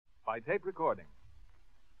by tape recording.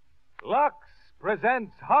 Lux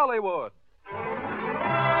presents Hollywood.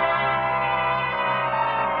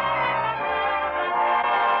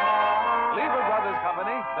 Lever Brothers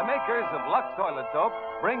Company, the makers of Lux Toilet Soap,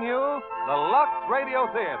 bring you the Lux Radio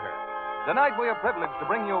Theatre. Tonight we are privileged to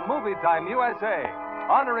bring you Movietime USA,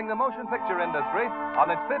 honoring the motion picture industry on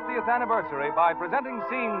its 50th anniversary by presenting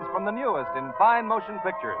scenes from the newest in fine motion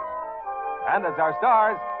pictures. And as our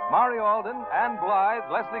stars, Mario Alden, Ann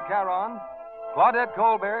Blythe, Leslie Caron, Claudette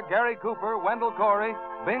Colbert, Gary Cooper, Wendell Corey,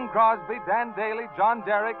 Bing Crosby, Dan Daly, John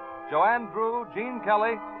Derrick, Joanne Drew, Gene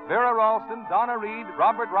Kelly, Vera Ralston, Donna Reed,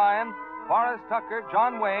 Robert Ryan, Forrest Tucker,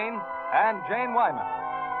 John Wayne, and Jane Wyman.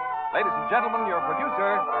 Ladies and gentlemen, your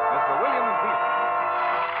producer, Mr. William Peter.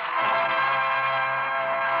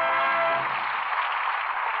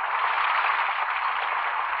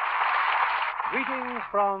 Greetings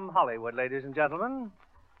from Hollywood, ladies and gentlemen.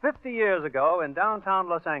 50 years ago, in downtown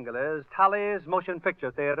Los Angeles, Tally's Motion Picture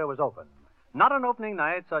Theater was open. Not an opening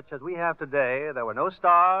night such as we have today. There were no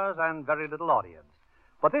stars and very little audience.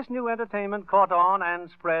 But this new entertainment caught on and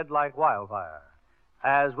spread like wildfire.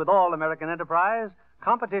 As with all American enterprise,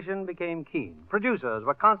 competition became keen. Producers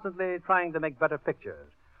were constantly trying to make better pictures,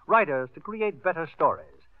 writers to create better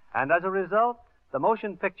stories. And as a result, the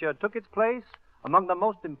motion picture took its place among the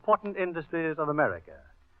most important industries of America.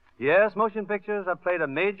 Yes, motion pictures have played a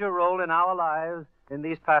major role in our lives in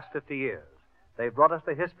these past 50 years. They've brought us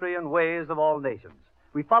the history and ways of all nations.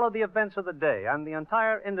 We followed the events of the day, and the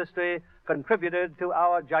entire industry contributed to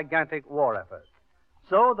our gigantic war effort.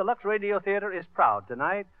 So the Lux Radio Theater is proud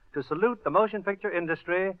tonight to salute the motion picture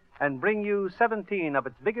industry and bring you 17 of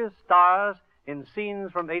its biggest stars in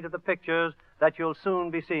scenes from 8 of the pictures that you'll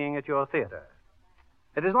soon be seeing at your theater.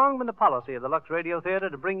 It has long been the policy of the Lux Radio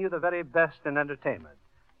Theater to bring you the very best in entertainment.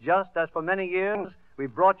 Just as for many years, we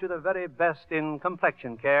brought you the very best in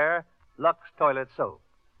complexion care, Lux Toilet Soap.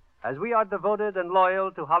 As we are devoted and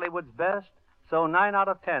loyal to Hollywood's best, so 9 out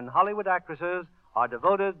of 10 Hollywood actresses are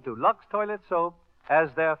devoted to Lux Toilet Soap as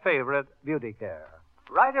their favorite beauty care.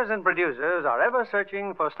 Writers and producers are ever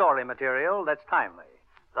searching for story material that's timely.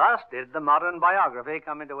 Thus did the modern biography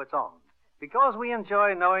come into its own, because we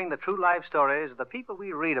enjoy knowing the true life stories of the people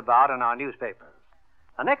we read about in our newspapers.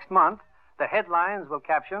 Next month, the headlines will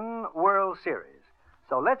caption World Series.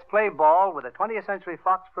 So let's play ball with a 20th Century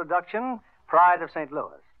Fox production, Pride of St.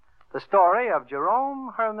 Louis. The story of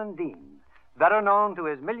Jerome Herman Dean, better known to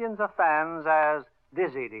his millions of fans as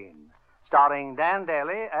Dizzy Dean, starring Dan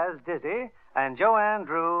Daly as Dizzy and Joanne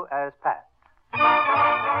Drew as Pat.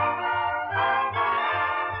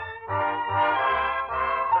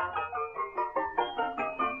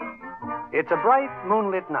 It's a bright,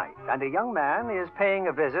 moonlit night, and a young man is paying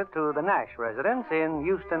a visit to the Nash residence in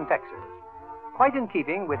Houston, Texas. Quite in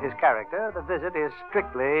keeping with his character, the visit is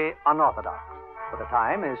strictly unorthodox. For the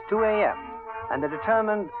time is 2 a.m., and the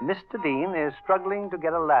determined Mr. Dean is struggling to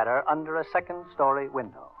get a ladder under a second-story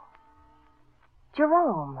window.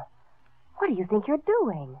 Jerome, what do you think you're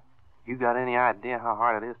doing? You got any idea how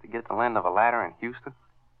hard it is to get the end of a ladder in Houston?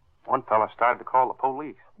 One fella started to call the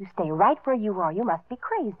police. You stay right where you are. You must be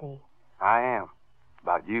crazy. I am.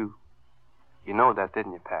 About you. You know that,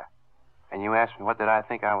 didn't you, Pat? And you asked me what did I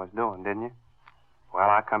think I was doing, didn't you? Well,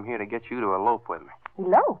 I come here to get you to elope with me.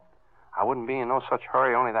 Elope? I wouldn't be in no such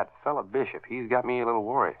hurry, only that fella Bishop, he's got me a little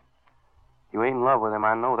worried. You ain't in love with him,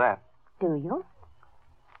 I know that. Do you?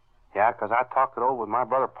 Yeah, 'cause I talked it over with my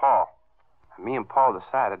brother Paul. And me and Paul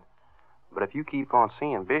decided, but if you keep on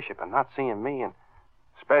seeing Bishop and not seeing me, and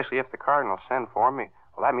especially if the Cardinal send for me,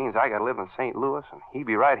 well, that means I got to live in St. Louis, and he'd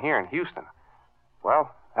be right here in Houston.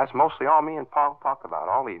 Well, that's mostly all me and Paul talked about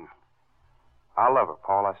all evening. I love her,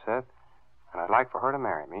 Paul, I said, and I'd like for her to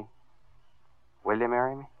marry me. Will you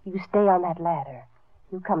marry me? You stay on that ladder.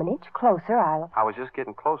 You come an inch closer, I was just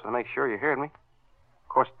getting closer to make sure you heard me. Of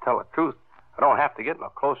course, to tell the truth, I don't have to get no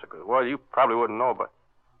closer, because, well, you probably wouldn't know, but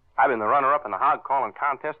I've been the runner-up in the hog calling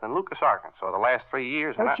contest in Lucas, Arkansas the last 3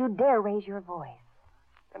 years. Don't you dare raise your voice.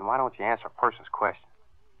 Then why don't you answer a person's question?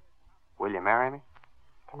 Will you marry me?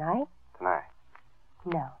 Tonight? Tonight.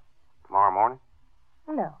 No. Tomorrow morning?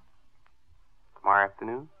 No. Tomorrow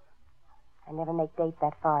afternoon? I never make dates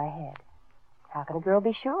that far ahead. How can a girl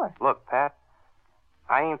be sure? Look, Pat,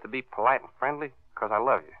 I aim to be polite and friendly because I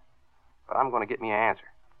love you. But I'm going to get me an answer.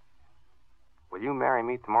 Will you marry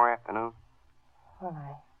me tomorrow afternoon?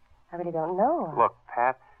 Well, I really don't know. Look,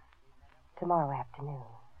 Pat. Tomorrow afternoon.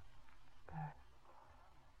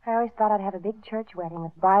 I always thought I'd have a big church wedding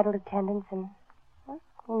with bridal attendants and... Well,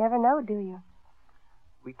 you never know, do you?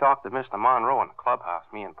 We talked to Mr. Monroe in the clubhouse,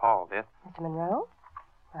 me and Paul did. Mr. Monroe?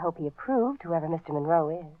 I hope he approved, whoever Mr. Monroe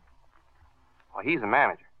is. Well, he's the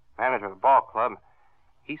manager manager of the ball club.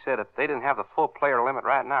 He said if they didn't have the full player limit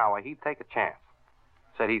right now, well, he'd take a chance.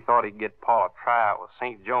 Said he thought he'd get Paul a tryout with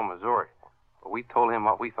St. Joe, Missouri. But we told him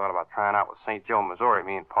what we thought about trying out with St. Joe, Missouri,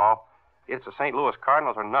 me and Paul. It's the St. Louis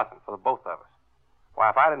Cardinals or nothing for the both of us.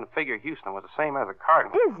 Why, if I didn't figure Houston was the same as the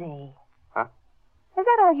Cardinals... Dizzy. Huh? Is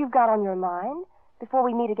that all you've got on your mind? Before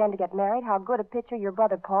we meet again to get married, how good a pitcher your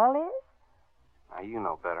brother Paul is? Now, you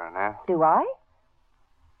know better than that. Do I?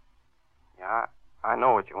 Yeah, I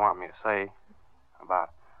know what you want me to say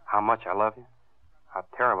about how much I love you, how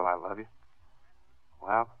terrible I love you.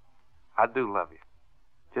 Well, I do love you.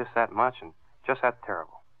 Just that much and just that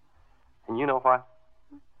terrible. And you know what?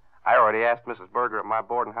 I already asked Mrs. Berger at my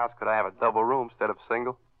boarding house could I have a double room instead of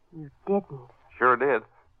single. You didn't. Sure did.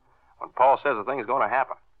 When Paul says the thing's going to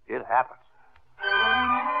happen, it happens.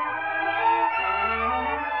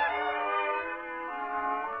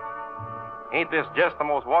 Ain't this just the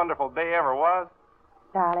most wonderful day ever was?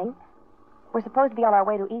 Darling, we're supposed to be on our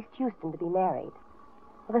way to East Houston to be married.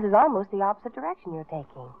 Well, this is almost the opposite direction you're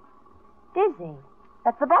taking. Dizzy,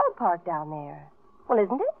 that's the ballpark down there. Well,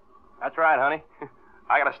 isn't it? That's right, honey.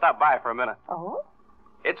 I got to stop by for a minute. Oh?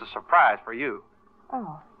 It's a surprise for you.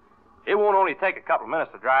 Oh. It won't only take a couple of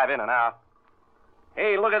minutes to drive in and out.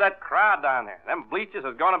 Hey, look at that crowd down there. Them bleachers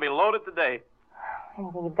is going to be loaded today.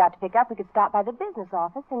 Anything you've got to pick up, we could stop by the business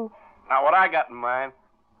office and... Now, what I got in mind...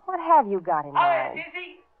 What have you got in mind?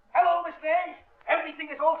 Dizzy. Hello, Miss Nash. Everything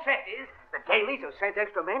is all set, is. The dailies have sent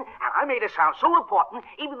extra men, and I made it sound so important,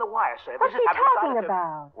 even the wire service... What's he talking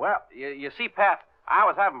about? Well, you see, Pat, I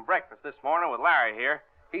was having breakfast this morning with Larry here.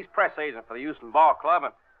 He's press agent for the Houston Ball Club,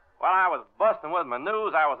 and while I was busting with my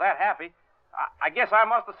news, I was that happy. I guess I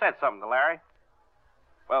must have said something to Larry.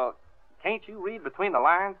 Well, can't you read between the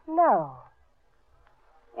lines? No.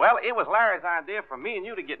 Well, it was Larry's idea for me and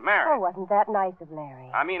you to get married. Oh, wasn't that nice of Larry?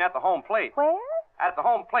 I mean, at the home plate. Where? At the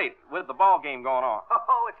home plate with the ball game going on.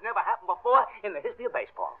 Oh, it's never happened before in the history of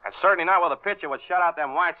baseball. And certainly not with a pitcher would shut out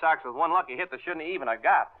them White Sox with one lucky hit they shouldn't even have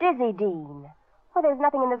got. Dizzy Dean. Well, there's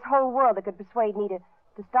nothing in this whole world that could persuade me to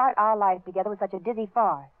start our life together with such a dizzy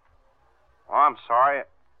farce. Oh, I'm sorry.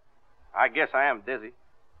 I guess I am dizzy.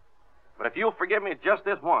 But if you'll forgive me just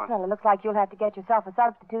this once... Well, it looks like you'll have to get yourself a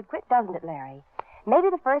substitute quick, doesn't it, Larry?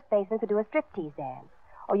 Maybe the first baseman could do a striptease dance.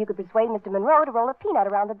 Or you could persuade Mr. Monroe to roll a peanut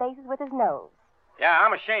around the bases with his nose. Yeah,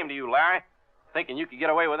 I'm ashamed of you, Larry. Thinking you could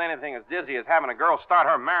get away with anything as dizzy as having a girl start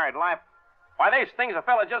her married life. Why, there's things a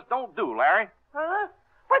fella just don't do, Larry. Huh?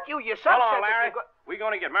 But you yourself Hello, said Larry. that We're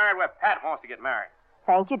going to get married where Pat wants to get married.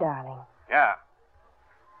 Thank you, darling. Yeah.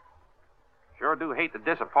 Sure do hate to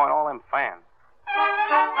disappoint all them fans.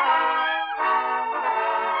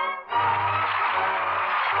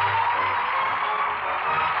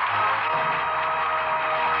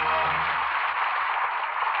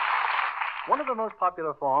 One of the most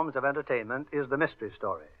popular forms of entertainment is the mystery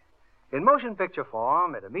story. In motion picture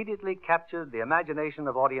form, it immediately captured the imagination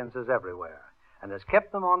of audiences everywhere and has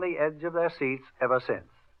kept them on the edge of their seats ever since.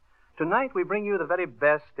 Tonight, we bring you the very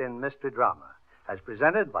best in mystery drama, as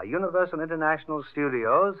presented by Universal International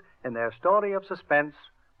Studios in their story of suspense,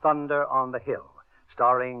 Thunder on the Hill,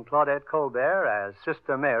 starring Claudette Colbert as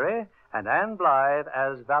Sister Mary and Anne Blythe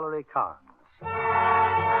as Valerie Carnes.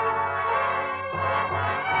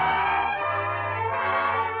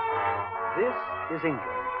 This is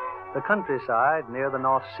England, the countryside near the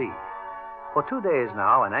North Sea. For 2 days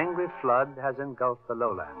now, an angry flood has engulfed the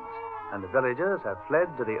lowlands, and the villagers have fled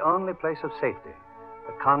to the only place of safety,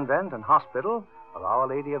 the convent and hospital of Our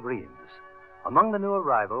Lady of Rheims. Among the new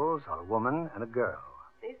arrivals are a woman and a girl.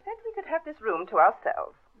 They said we could have this room to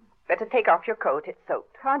ourselves. Better take off your coat. It's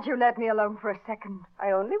soaked. Can't you let me alone for a second?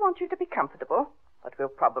 I only want you to be comfortable, but we'll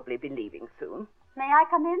probably be leaving soon. May I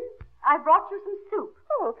come in? I brought you some soup.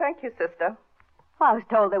 Oh, thank you, sister. Well, I was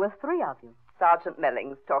told there were 3 of you. Sergeant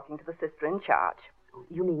Mellings talking to the sister in charge.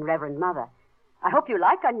 You mean Reverend Mother. I hope you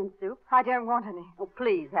like onion soup. I don't want any. Oh,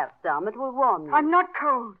 please have some. It will warm you. I'm not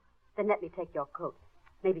cold. Then let me take your coat.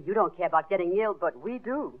 Maybe you don't care about getting ill, but we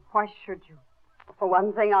do. Why should you? For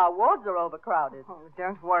one thing, our wards are overcrowded. Oh,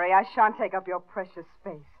 don't worry. I shan't take up your precious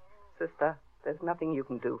space. Sister, there's nothing you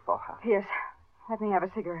can do for her. Yes. Let me have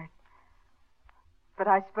a cigarette. But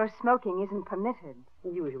I suppose smoking isn't permitted.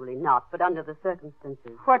 Usually not, but under the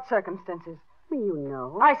circumstances. What circumstances? Well, you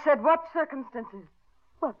know. I said what circumstances?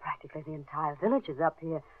 Well, practically the entire village is up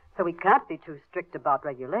here, so we can't be too strict about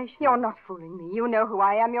regulations. You're not fooling me. You know who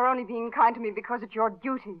I am. You're only being kind to me because it's your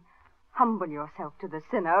duty. Humble yourself to the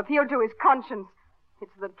sinner. Appeal to his conscience.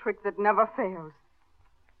 It's the trick that never fails.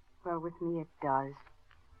 Well, with me it does.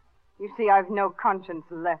 You see, I've no conscience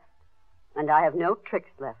left. And I have no tricks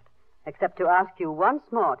left, except to ask you once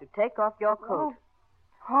more to take off your coat.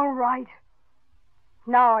 All right.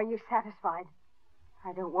 Now are you satisfied?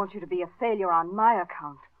 I don't want you to be a failure on my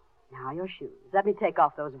account. Now your shoes. Let me take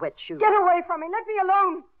off those wet shoes. Get away from me. Let me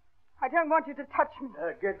alone. I don't want you to touch me.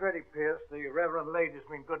 Get ready, Pierce. The Reverend Lady's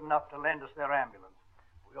been good enough to lend us their ambulance.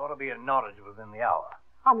 We ought to be in Norwich within the hour.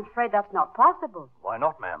 I'm afraid that's not possible. Why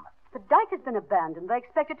not, ma'am? The dike has been abandoned. They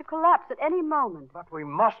expect it to collapse at any moment. But we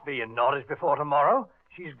must be in Norwich before tomorrow.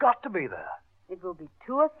 She's got to be there. It will be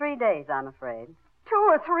 2 or 3 days, I'm afraid. 2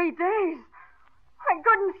 or 3 days? I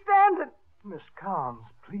couldn't stand it. Miss Carnes,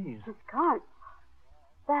 please. Miss Carnes.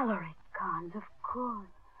 Valerie Carnes, of course.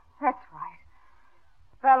 That's right.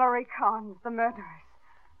 Valerie Carnes, the murderess.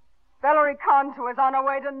 Valerie Carnes, who was on her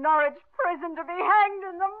way to Norwich prison to be hanged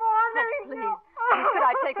in the morning. Oh, please. Could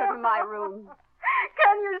I take her to my room?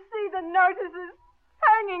 Can you see the notices?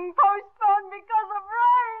 Hanging postponed because of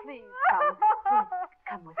rain. Please, come. Please,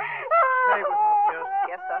 come with me. Stay with her, Pierce.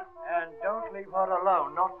 Yes, sir. And don't leave her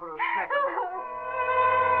alone, not for a second.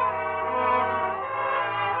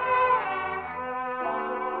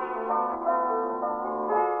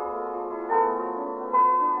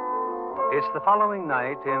 It's the following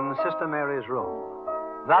night in Sister Mary's room.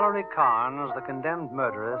 Valerie Carnes, the condemned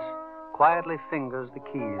murderess, quietly fingers the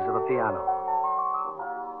keys of a piano.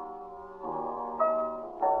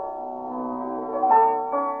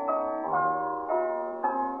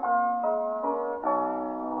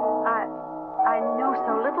 I know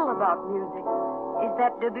so little about music. Is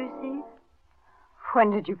that Debussy?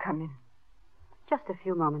 When did you come in? Just a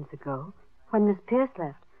few moments ago, when Miss Pierce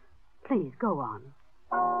left. Please, go on.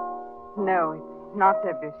 No, it's not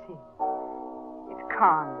Debussy. It's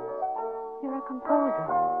Carnes. You're a composer.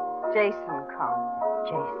 Jason Carnes.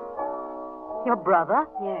 Jason. Your brother?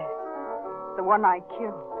 Yes. The one I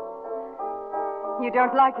killed. You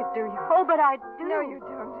don't like it, do you? Oh, but I do. No, you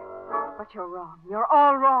don't. But you're wrong. You're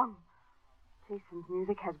all wrong. Jason's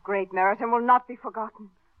music has great merit and will not be forgotten.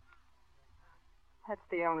 That's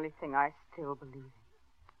the only thing I still believe in.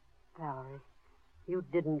 Valerie, you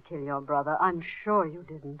didn't kill your brother. I'm sure you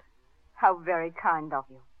didn't. How very kind of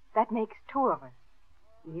you. That makes 2 of us.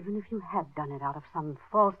 Even if you had done it out of some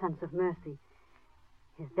false sense of mercy,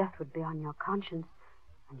 his death would be on your conscience,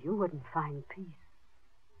 and you wouldn't find peace.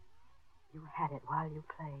 You had it while you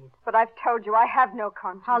played. But I've told you I have no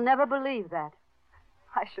conscience. I'll never believe that.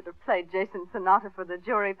 I should have played Jason's sonata for the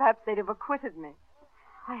jury. Perhaps they'd have acquitted me.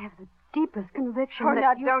 I have the deepest conviction Oh, that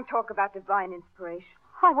now, you... don't talk about divine inspiration.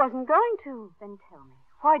 I wasn't going to. Then tell me,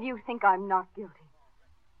 why do you think I'm not guilty?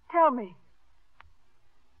 Tell me.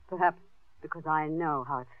 Perhaps because I know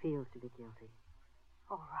how it feels to be guilty.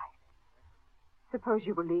 All right. Suppose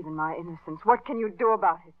you believe in my innocence. What can you do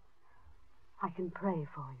about it? I can pray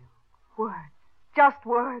for you. Words. Just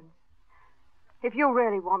words. If you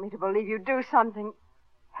really want me to believe you, do something.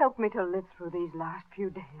 Help me to live through these last few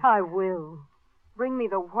days. I will. Bring me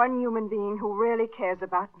the one human being who really cares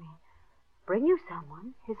about me. Bring you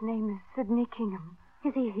someone? His name is Sidney Kingham.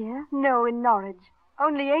 Is he here? No, in Norwich.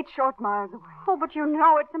 Only 8 short miles away. Oh, but you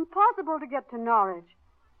know it's impossible to get to Norwich.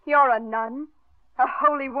 You're a nun, a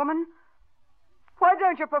holy woman. Why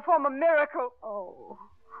don't you perform a miracle? Oh.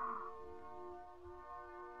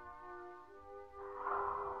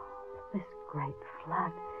 This great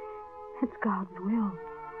flood. It's God's will.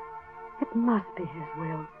 It must be his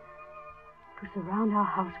will. To surround our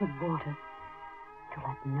house with water. To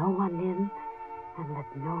let no one in and let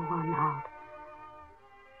no one out.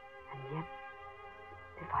 And yet,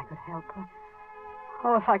 if I could help her,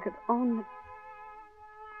 oh, if I could only...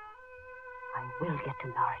 I will get to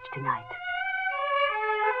Norwich tonight.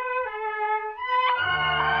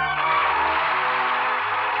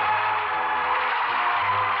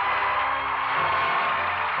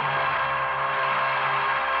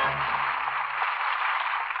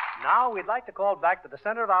 Now we'd like to call back to the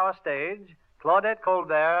center of our stage Claudette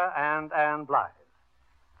Colbert and Anne Blythe.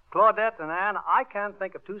 Claudette and Anne, I can't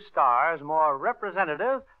think of 2 stars more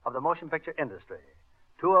representative of the motion picture industry.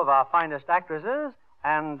 2 of our finest actresses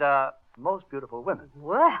and most beautiful women.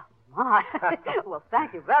 Well, my. Well,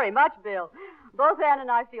 thank you very much, Bill. Both Anne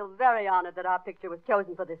and I feel very honored that our picture was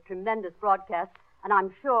chosen for this tremendous broadcast, and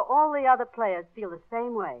I'm sure all the other players feel the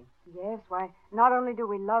same way. Yes, why, not only do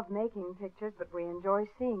we love making pictures, but we enjoy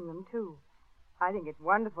seeing them, too. I think it's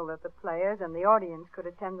wonderful that the players and the audience could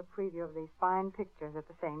attend the preview of these fine pictures at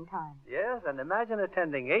the same time. Yes, and imagine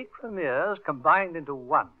attending 8 premieres combined into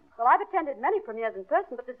one. Well, I've attended many premieres in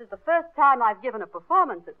person, but this is the first time I've given a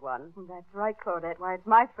performance at one. That's right, Claudette. Why, it's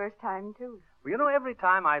my first time, too. Well, you know, every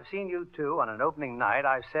time I've seen you 2 on an opening night,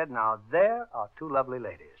 I've said, now, there are 2 lovely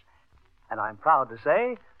ladies. And I'm proud to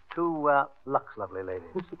say, 2 Lux lovely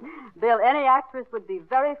ladies. Bill, any actress would be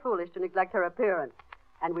very foolish to neglect her appearance.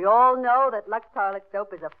 And we all know that Lux Toilet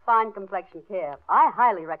Soap is a fine complexion care. I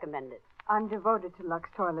highly recommend it. I'm devoted to Lux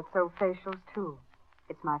Toilet Soap facials, too.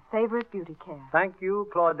 It's my favorite beauty care. Thank you,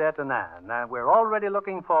 Claudette and Ann. And we're already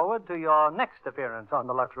looking forward to your next appearance on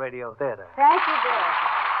the Lux Radio Theatre. Thank you, dear.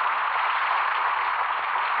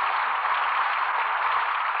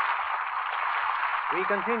 We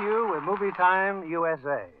continue with Movietime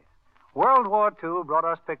USA. World War II brought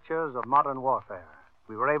us pictures of modern warfare.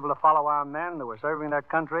 We were able to follow our men who were serving their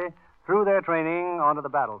country through their training onto the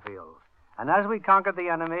battlefield. And as we conquered the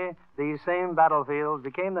enemy, these same battlefields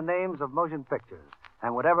became the names of motion pictures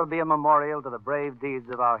and would ever be a memorial to the brave deeds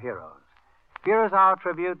of our heroes. Here is our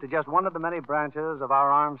tribute to just one of the many branches of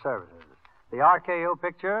our armed services, the RKO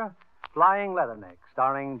picture, Flying Leatherneck,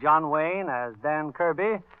 starring John Wayne as Dan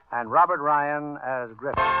Kirby and Robert Ryan as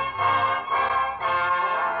Griffin.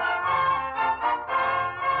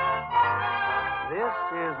 This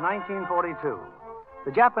is 1942.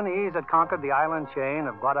 The Japanese had conquered the island chain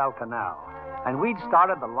of Guadalcanal, and we'd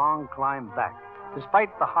started the long climb back,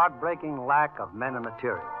 despite the heartbreaking lack of men and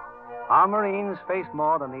material. Our Marines faced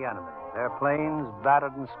more than the enemy. Their planes,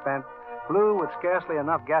 battered and spent, flew with scarcely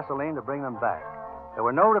enough gasoline to bring them back. There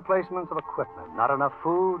were no replacements of equipment, not enough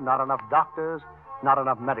food, not enough doctors, not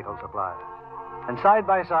enough medical supplies. And side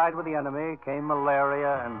by side with the enemy came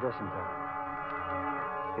malaria and dysentery.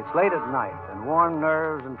 It's late at night, and worn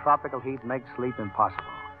nerves and tropical heat make sleep impossible.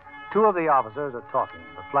 Two of the officers are talking,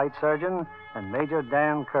 the flight surgeon and Major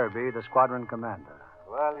Dan Kirby, the squadron commander.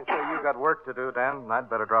 Well, you say you got work to do, Dan. I'd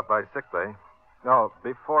better drop by sick bay. No,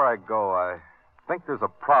 before I go, I think there's a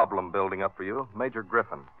problem building up for you. Major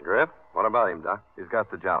Griffin. Griff? What about him, Doc? He's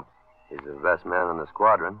got the jump. He's the best man in the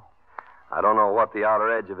squadron. I don't know what the outer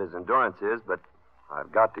edge of his endurance is, but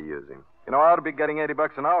I've got to use him. You know, I ought to be getting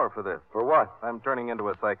 $80 an hour for this. For what? I'm turning into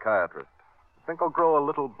a psychiatrist. I think I'll grow a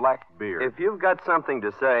little black beard. If you've got something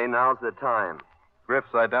to say, now's the time.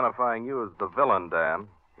 Griff's identifying you as the villain, Dan.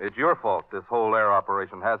 It's your fault this whole air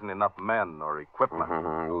operation hasn't enough men or equipment.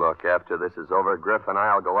 Look, after this is over, Griff and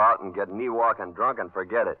I'll go out and get knee-walking drunk and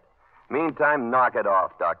forget it. Meantime, knock it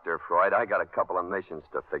off, Dr. Freud. I got a couple of missions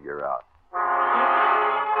to figure out.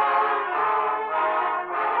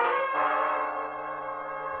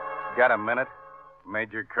 Got a minute,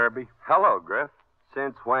 Major Kirby? Hello, Griff.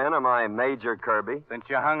 Since when am I Major Kirby? Since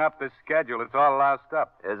you hung up this schedule, it's all loused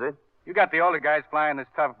up. Is it? You got the older guys flying this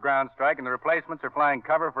tough ground strike, and the replacements are flying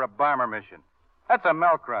cover for a bomber mission. That's a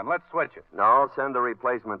milk run. Let's switch it. No, send the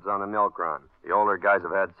replacements on a milk run. The older guys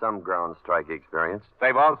have had some ground strike experience.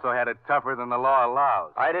 They've also had it tougher than the law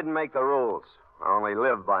allows. I didn't make the rules. I only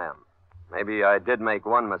live by them. Maybe I did make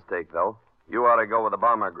one mistake, though. You ought to go with the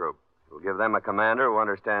bomber group. It'll give them a commander who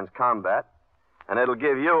understands combat, and it'll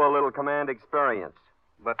give you a little command experience.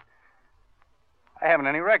 But I haven't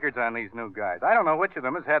any records on these new guys. I don't know which of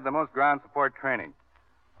them has had the most ground support training.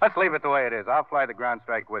 Let's leave it the way it is. I'll fly the ground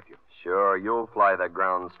strike with you. Sure, you'll fly the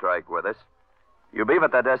ground strike with us. You beef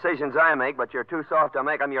at the decisions I make, but you're too soft to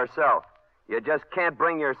make them yourself. You just can't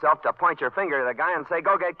bring yourself to point your finger at the guy and say,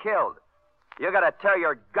 go get killed. You gotta tear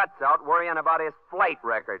your guts out worrying about his flight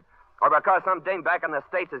record, or because some dame back in the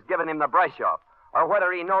States has given him the brush off, or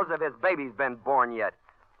whether he knows if his baby's been born yet.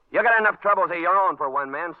 You got enough troubles of your own for one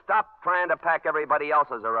man. Stop trying to pack everybody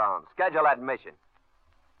else's around. Schedule that mission.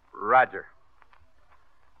 Roger.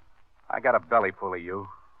 I got a belly full of you,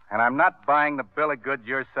 and I'm not buying the bill of goods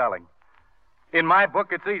you're selling. In my book,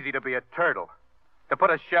 it's easy to be a turtle, to put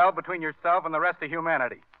a shell between yourself and the rest of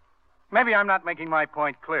humanity. Maybe I'm not making my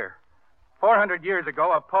point clear. 400 years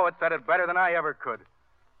ago, a poet said it better than I ever could.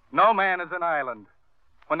 No man is an island.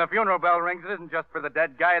 When the funeral bell rings, it isn't just for the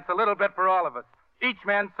dead guy. It's a little bit for all of us. Each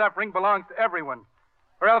man's suffering belongs to everyone.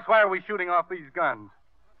 Or else why are we shooting off these guns?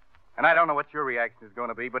 And I don't know what your reaction is going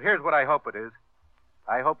to be, but here's what I hope it is.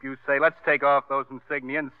 I hope you say, let's take off those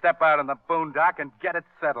insignia and step out on the boondock and get it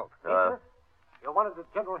settled. Sir, you're one of the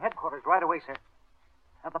general headquarters right away, sir.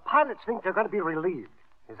 Now, the pilots think they're going to be relieved.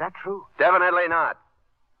 Is that true? Definitely not.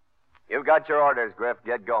 You've got your orders, Griff.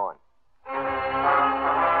 Get going. It's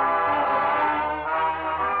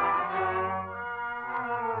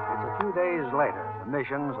a few days later. The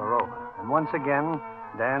missions are over. And once again,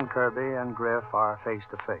 Dan Kirby and Griff are face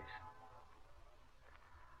to face.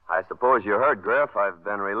 I suppose you heard, Griff. I've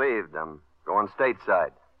been relieved. I'm going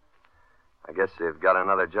stateside. I guess you've got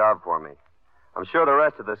another job for me. I'm sure the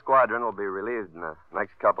rest of the squadron will be relieved in the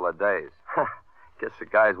next couple of days. Guess the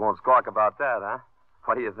guys won't squawk about that, huh?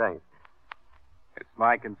 What do you think? It's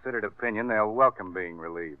my considered opinion they'll welcome being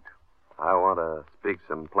relieved. I want to speak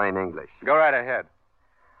some plain English. Go right ahead.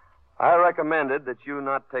 I recommended that you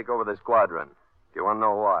not take over the squadron. Do you want to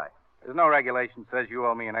know why? There's no regulation says you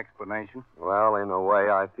owe me an explanation. Well, in a way,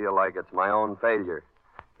 I feel like it's my own failure.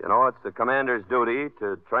 You know, it's the commander's duty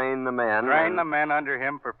to train the men. Train the men under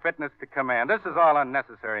him for fitness to command. This is all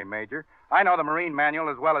unnecessary, Major. I know the Marine Manual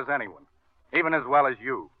as well as anyone, even as well as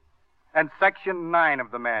you. And Section 9 of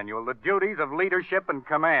the manual, the duties of leadership and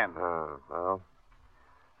command. Well,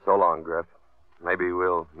 so long, Griff. Maybe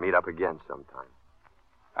we'll meet up again sometime.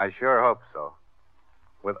 I sure hope so.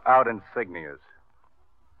 Without insignias.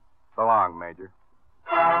 So long, Major.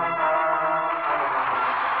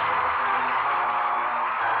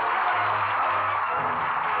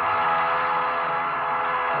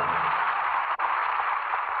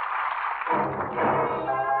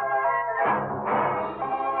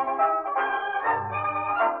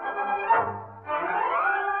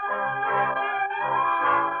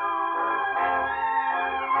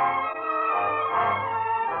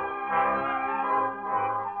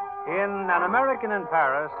 In An American in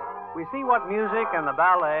Paris, we see what music and the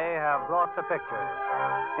ballet have brought to pictures.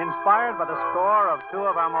 Inspired by the score of two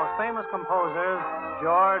of our most famous composers,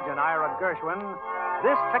 George and Ira Gershwin,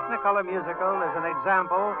 this Technicolor musical is an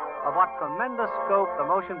example of what tremendous scope the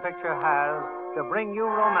motion picture has to bring you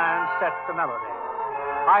romance set to melody,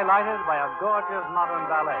 highlighted by a gorgeous modern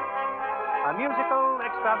ballet. A musical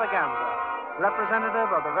extravaganza, representative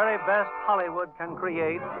of the very best Hollywood can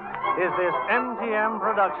create, is this MGM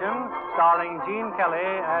production starring Gene Kelly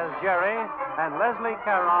as Jerry and Leslie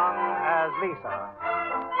Caron as Lisa.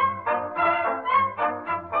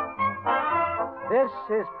 This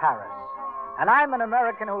is Paris, and I'm an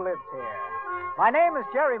American who lives here. My name is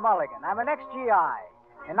Jerry Mulligan. I'm an ex-GI.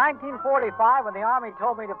 In 1945, when the Army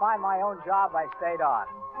told me to find my own job, I stayed on.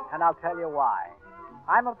 And I'll tell you why.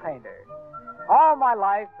 I'm a painter. All my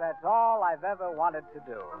life, that's all I've ever wanted to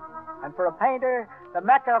do. And for a painter, the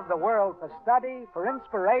mecca of the world for study, for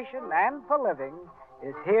inspiration, and for living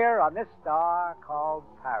is here on this star called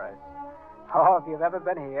Paris. Oh, if you've ever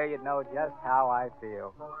been here, you'd know just how I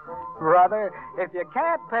feel. Brother, if you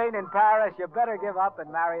can't paint in Paris, you better give up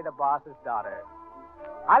and marry the boss's daughter.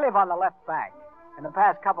 I live on the left bank. In the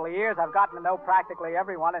past couple of years, I've gotten to know practically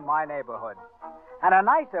everyone in my neighborhood. And a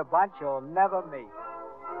nicer bunch you'll never meet.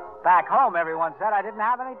 Back home, everyone said I didn't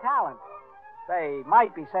have any talent. They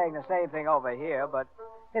might be saying the same thing over here, but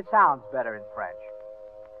it sounds better in French.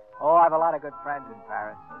 Oh, I have a lot of good friends in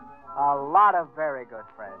Paris. A lot of very good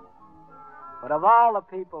friends. But of all the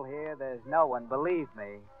people here, there's no one, believe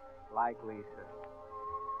me, like Lisa.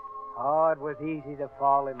 Oh, it was easy to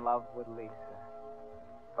fall in love with Lisa.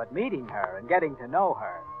 But meeting her and getting to know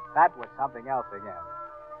her, that was something else again.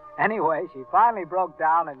 Anyway, she finally broke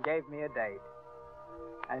down and gave me a date.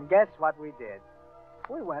 And guess what we did?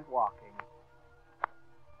 We went walking.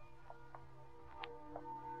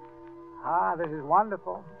 Ah, this is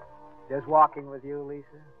wonderful. Just walking with you, Lisa.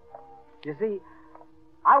 You see,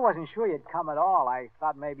 I wasn't sure you'd come at all. I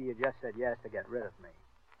thought maybe you just said yes to get rid of me.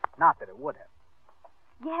 Not that it would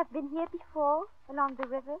have. You have been here before, along the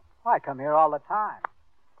river? Well, I come here all the time.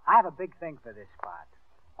 I have a big thing for this spot.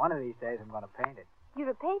 One of these days I'm going to paint it.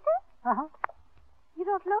 You're a painter? Uh-huh. You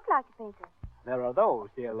don't look like a painter. There are those,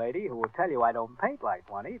 dear lady, who will tell you I don't paint like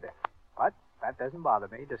one either. But that doesn't bother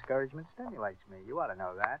me. Discouragement stimulates me. You ought to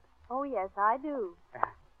know that. Oh, yes, I do.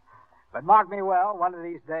 But mark me well, one of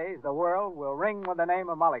these days the world will ring with the name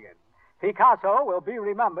of Mulligan. Picasso will be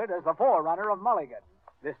remembered as the forerunner of Mulligan.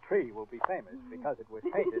 This tree will be famous because it was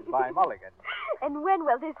painted by Mulligan. And when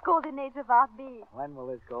will this golden age of art be? When will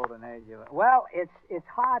this golden age of... Well, it's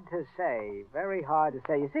hard to say. Very hard to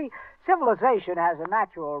say. You see, civilization has a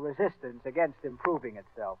natural resistance against improving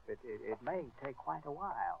itself. It may take quite a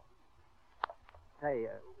while. Say,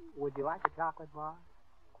 would you like a chocolate bar?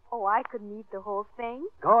 Oh, I couldn't eat the whole thing.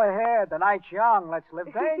 Go ahead. The night's young. Let's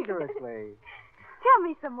live dangerously. Tell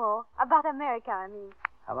me some more. About America, I mean.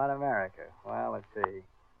 How about America? Well, let's see.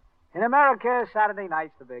 In America, Saturday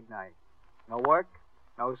night's the big night. No work,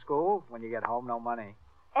 no school. When you get home, no money.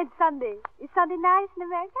 And Sunday? Is Sunday nice in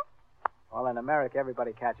America? Well, in America,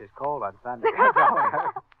 everybody catches cold on Sunday.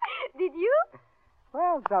 Did you?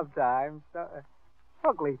 Well, sometimes.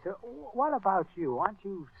 Look, Lisa, what about you? Aren't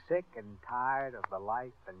you sick and tired of the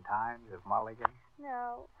life and times of Mulligan?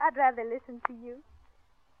 No, I'd rather listen to you.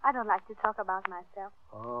 I don't like to talk about myself.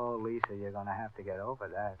 Oh, Lisa, you're going to have to get over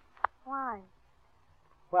that. Why?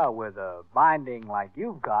 Well, with a binding like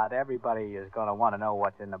you've got, everybody is going to want to know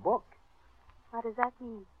what's in the book. What does that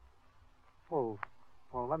mean? Well,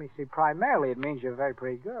 let me see. Primarily, it means you're a very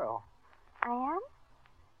pretty girl. I am?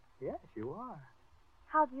 Yes, you are.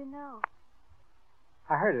 How do you know?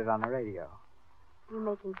 I heard it on the radio. You're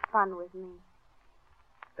making fun with me.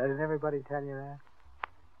 Doesn't everybody tell you that?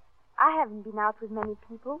 I haven't been out with many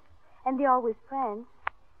people. and they're always friends.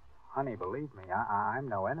 Honey, believe me, I'm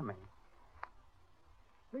no enemy.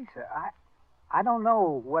 Lisa, I don't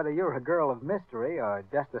know whether you're a girl of mystery or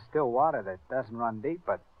just a still water that doesn't run deep,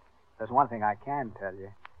 but there's one thing I can tell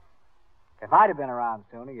you. If I'd have been around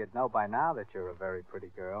sooner, you'd know by now that you're a very pretty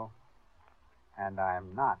girl. And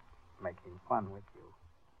I'm not making fun with you.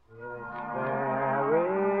 It's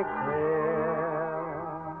very clear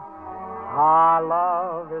our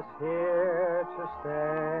love is here to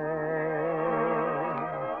stay.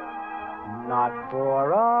 Not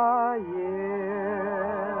for a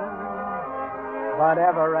year, but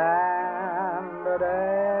ever and a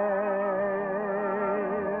day.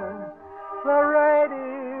 The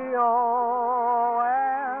radio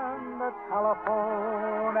and the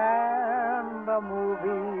telephone and the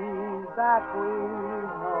movies that we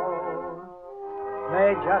know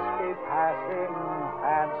may just be passing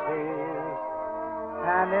fancies,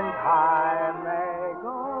 and in time may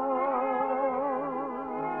go.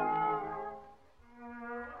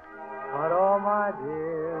 But oh, my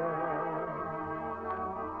dear,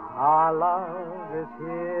 our love is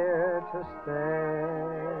here to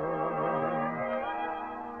stay.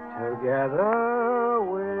 Together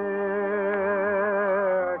we're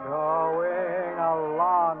going a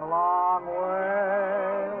long, long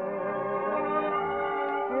way.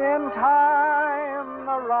 In time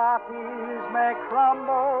the Rockies may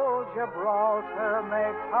crumble, Gibraltar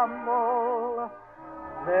may tumble.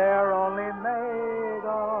 They're only made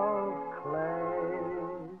of clay.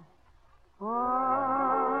 But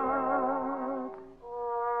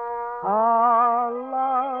our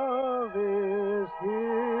love is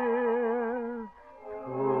here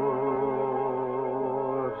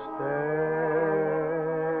to stay.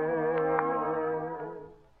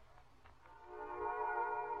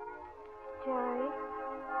 Jerry?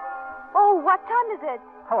 Oh, what time is it?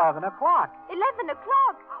 11 o'clock. 11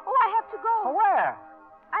 o'clock. Oh, I have to go. Where?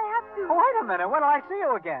 I have to... Oh, wait a minute. When will I see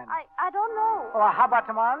you again? I don't know. Well, how about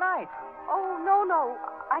tomorrow night? Oh, no.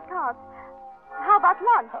 I can't. How about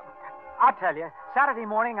lunch? I'll tell you. Saturday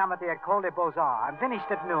morning, I'm at the École des Beaux-Arts. I'm finished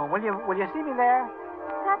at noon. Will you see me there?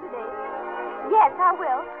 Saturday? Yes, I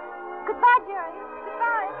will. Goodbye, Jerry.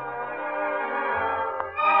 Goodbye.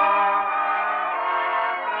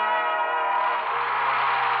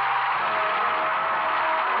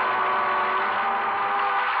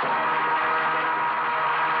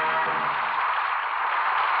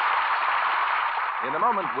 In a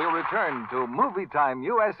moment, we'll return to Movietime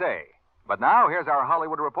USA. But now, here's our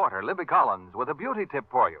Hollywood reporter, Libby Collins, with a beauty tip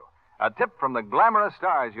for you. A tip from the glamorous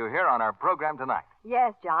stars you hear on our program tonight.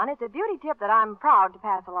 Yes, John, it's a beauty tip that I'm proud to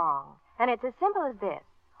pass along. And it's as simple as this.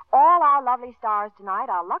 All our lovely stars tonight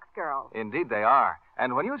are Lux girls. Indeed, they are.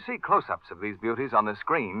 And when you see close-ups of these beauties on the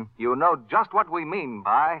screen, you know just what we mean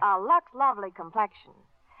by... a Lux lovely complexion.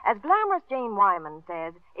 As glamorous Jane Wyman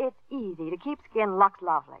says, it's easy to keep skin Lux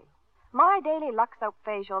lovely. My daily Lux soap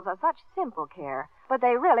facials are such simple care, but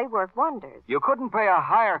they really work wonders. You couldn't pay a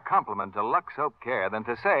higher compliment to Lux Soap Care than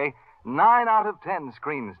to say 9 out of 10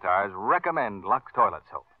 screen stars recommend Lux Toilet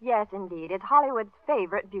Soap. Yes, indeed. It's Hollywood's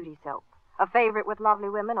favorite beauty soap. A favorite with lovely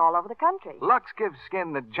women all over the country. Lux gives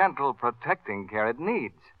skin the gentle, protecting care it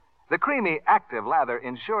needs. The creamy, active lather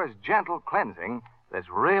ensures gentle cleansing that's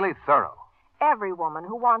really thorough. Every woman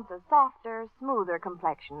who wants a softer, smoother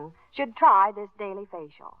complexion should try this daily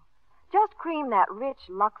facial. Just cream that rich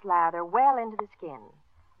Lux lather well into the skin.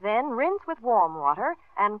 Then rinse with warm water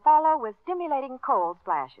and follow with stimulating cold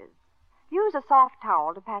splashes. Use a soft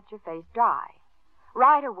towel to pat your face dry.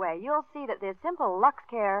 Right away, you'll see that this simple Lux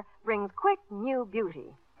care brings quick, new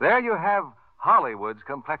beauty. There you have Hollywood's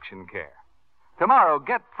complexion care. Tomorrow,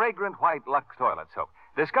 get fragrant white Lux Toilet Soap.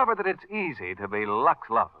 Discover that it's easy to be Lux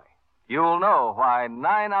lovely. You'll know why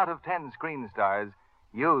 9 out of 10 screen stars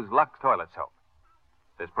use Lux Toilet Soap.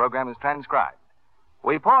 This program is transcribed.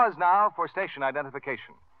 We pause now for station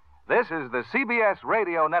identification. This is the CBS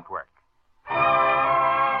Radio Network.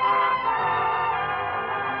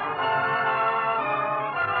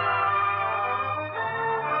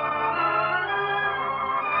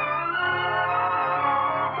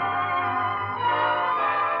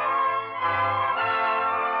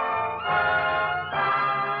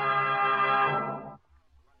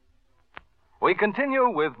 We continue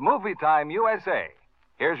with Movietime USA.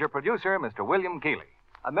 Here's your producer, Mr. William Keeley.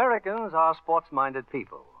 Americans are sports-minded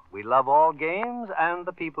people. We love all games and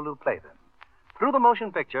the people who play them. Through the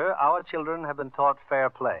motion picture, our children have been taught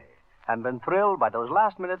fair play and been thrilled by those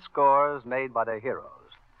last-minute scores made by their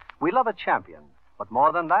heroes. We love a champion, but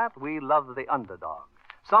more than that, we love the underdog,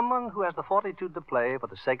 someone who has the fortitude to play for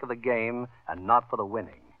the sake of the game and not for the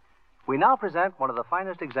winning. We now present one of the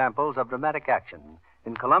finest examples of dramatic action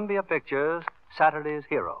in Columbia Pictures' Saturday's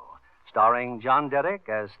Hero, starring John Derrick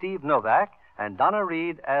as Steve Novak and Donna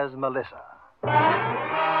Reed as Melissa.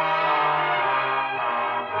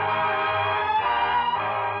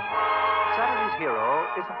 Saturday's Hero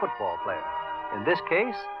is a football player. In this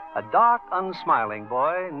case, a dark, unsmiling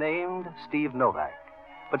boy named Steve Novak.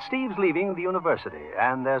 But Steve's leaving the university,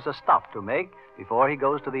 and there's a stop to make before he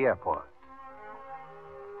goes to the airport.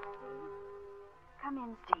 Come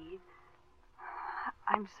in, Steve.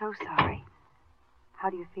 I'm so sorry. How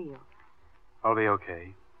do you feel? I'll be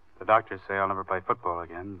okay. The doctors say I'll never play football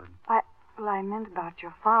again, but... I meant about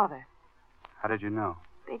your father. How did you know?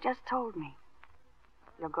 They just told me.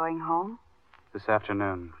 You're going home? This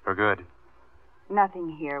afternoon, for good.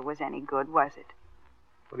 Nothing here was any good, was it?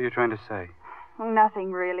 What are you trying to say?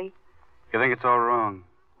 Nothing, really. You think it's all wrong?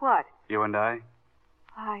 What? You and I?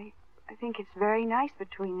 I think it's very nice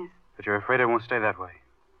between us. But you're afraid it won't stay that way.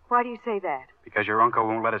 Why do you say that? Because your uncle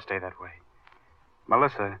won't let it stay that way.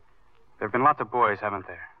 Melissa, there have been lots of boys, haven't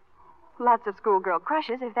there? Lots of schoolgirl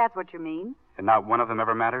crushes, if that's what you mean. And not one of them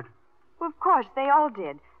ever mattered? Well, of course, they all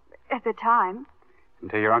did. At the time.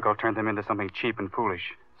 Until your uncle turned them into something cheap and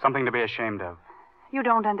foolish. Something to be ashamed of. You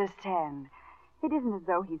don't understand. It isn't as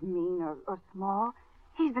though he's mean or small.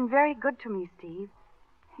 He's been very good to me, Steve.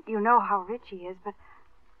 You know how rich he is, but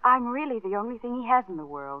I'm really the only thing he has in the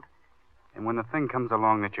world. And when the thing comes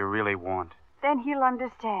along that you really want... Then he'll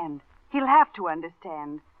understand. He'll have to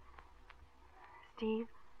understand. Steve,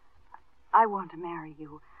 I want to marry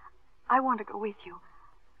you. I want to go with you.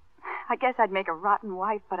 I guess I'd make a rotten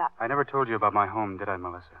wife, but I never told you about my home, did I,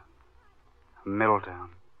 Melissa? Middletown.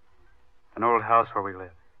 An old house where we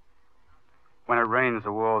live. When it rains,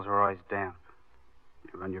 the walls are always damp.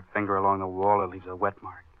 You run your finger along the wall, it leaves a wet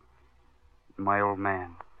mark. My old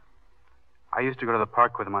man. I used to go to the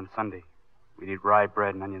park with him on Sunday. We'd eat rye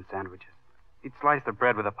bread and onion sandwiches. He'd slice the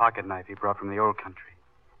bread with a pocket knife he brought from the old country.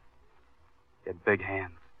 He had big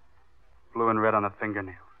hands. Blue and red on the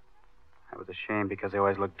fingernails. I was ashamed because they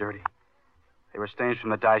always looked dirty. They were stains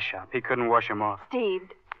from the dye shop. He couldn't wash them off. Steve.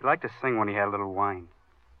 He liked to sing when he had a little wine.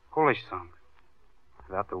 Polish songs.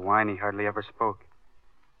 Without the wine, he hardly ever spoke.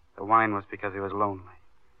 The wine was because he was lonely.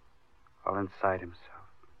 All inside himself.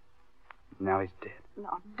 Now he's dead.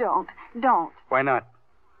 No, don't. Why not?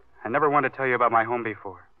 I never wanted to tell you about my home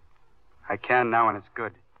before. I can now, and it's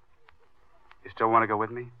good. You still want to go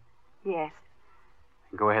with me? Yes.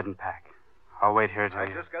 Then go ahead and pack. I'll wait here till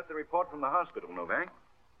I just got the report from the hospital, Novak.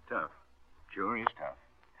 Tough. Sure is tough.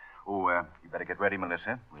 Oh, you better get ready,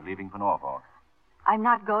 Melissa. We're leaving for Norfolk. I'm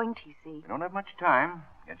not going, TC. We don't have much time.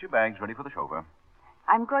 Get your bags ready for the chauffeur.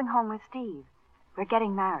 I'm going home with Steve. We're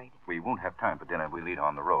getting married. We won't have time for dinner. We'll eat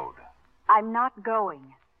on the road. I'm not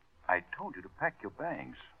going. I told you to pack your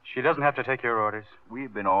bags. She doesn't have to take your orders.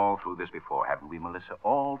 We've been all through this before, haven't we, Melissa?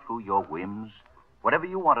 All through your whims. Whatever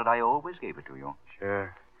you wanted, I always gave it to you.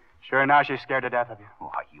 Sure. Sure, now she's scared to death of you.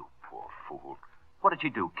 Why, you poor fool. What did she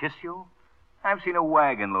do, kiss you? I've seen a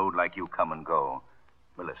wagon load like you come and go.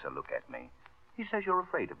 Melissa, look at me. He says you're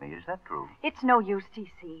afraid of me. Is that true? It's no use,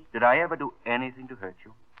 TC. Did I ever do anything to hurt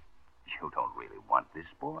you? You don't really want this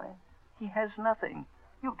boy. He has nothing.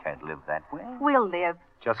 You can't live that way. We'll live.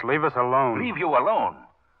 Just leave us alone. Leave you alone?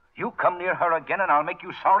 You come near her again and I'll make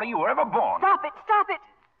you sorry you were ever born. Stop it.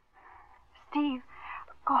 Steve,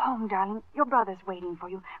 go home, darling. Your brother's waiting for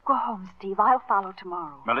you. Go home, Steve. I'll follow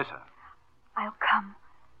tomorrow. Melissa. I'll come.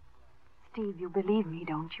 Steve, you believe me,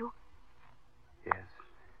 don't you? Yes.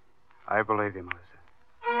 I believe you, Melissa.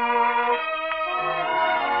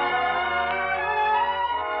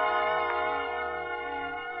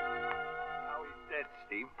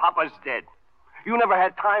 Steve. Papa's dead. You never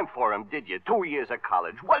had time for him, did you? 2 years of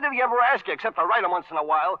college. What did he ever ask you except to write him once in a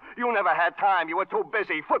while? You never had time. You were too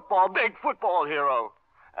busy. Football, big football hero.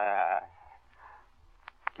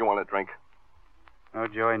 You want a drink? No,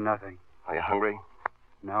 Joey, nothing. Are you hungry?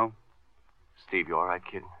 No. Steve, you all right,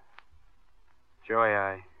 kid? Joey,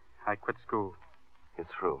 I quit school. You're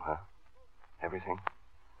through, huh? Everything?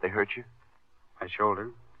 They hurt you? My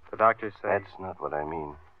shoulder. The doctors say... That's not what I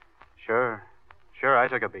mean. Sure, I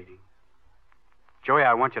took a beating. Joey,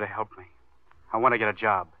 I want you to help me. I want to get a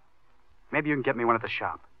job. Maybe you can get me one at the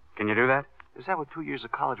shop. Can you do that? Is that what 2 years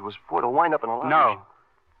of college was for, to wind up in a lodge? No.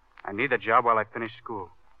 I need a job while I finish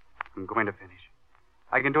school. I'm going to finish.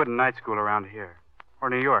 I can do it in night school around here.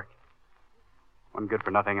 Or New York. One good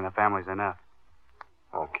for nothing and the family's enough.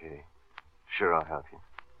 Okay. Sure, I'll help you.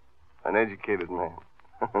 An educated man.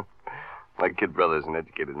 My kid brother's an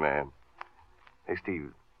educated man. Hey,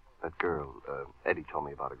 Steve, that girl, Eddie told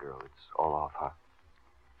me about a girl. It's all off, huh?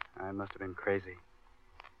 I must have been crazy.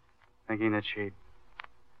 Thinking that she'd...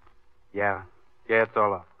 Yeah, Yeah, it's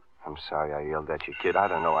all up. I'm sorry I yelled at you, kid. I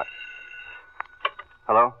don't know.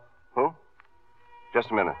 Hello? Who?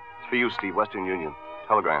 Just a minute. It's for you, Steve, Western Union.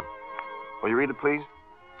 Telegram. Will you read it, please?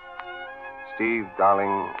 Steve, darling,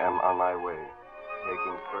 am on my way.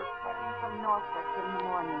 Taking first class. From Norfolk in the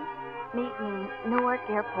morning. Meet me Newark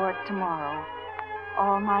Airport tomorrow.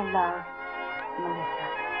 All my love, Melissa.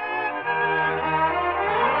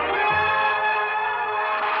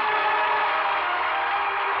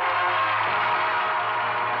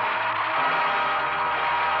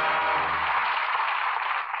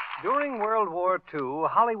 During World War II,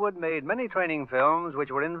 Hollywood made many training films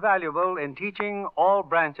which were invaluable in teaching all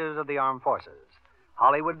branches of the armed forces.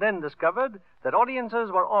 Hollywood then discovered that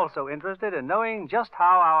audiences were also interested in knowing just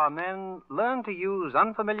how our men learned to use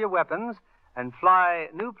unfamiliar weapons and fly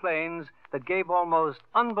new planes that gave almost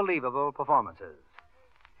unbelievable performances.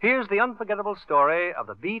 Here's the unforgettable story of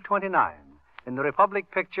the B-29 in the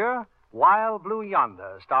Republic picture, Wild Blue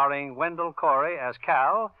Yonder, starring Wendell Corey as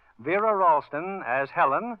Cal, Vera Ralston as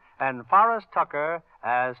Helen, and Forrest Tucker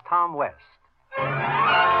as Tom West.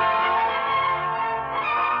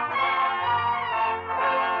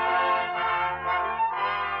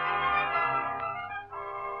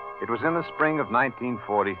 It was in the spring of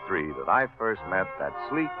 1943 that I first met that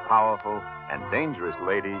sleek, powerful, and dangerous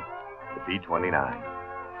lady, the B-29.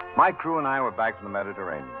 My crew and I were back from the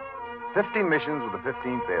Mediterranean. 50 missions with the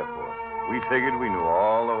 15th Air Force. We figured we knew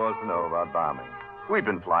all there was to know about bombing. We'd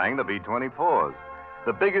been flying the B-24s,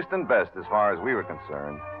 the biggest and best as far as we were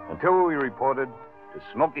concerned, until we reported to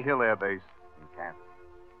Smoky Hill Air Base in Kansas.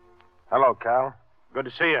 Hello, Cal. Good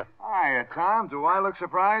to see you. Hiya, Tom. Do I look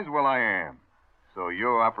surprised? Well, I am. So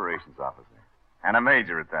you're operations officer. And a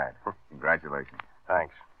major at that. Congratulations.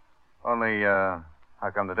 Thanks. Only, how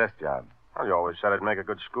come the desk job? Well, you always said I'd make a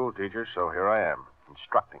good school teacher, so here I am,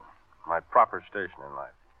 instructing. My proper station in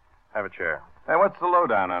life. Have a chair. Hey, what's the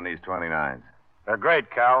lowdown on these 29s? They're great,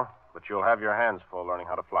 Cal, but you'll have your hands full learning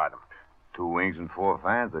how to fly them. 2 wings and 4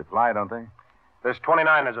 fans. They fly, don't they? This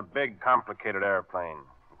 29 is a big, complicated airplane.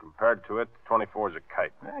 And compared to it, 24 is a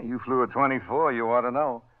kite. Yeah, you flew a 24. You ought to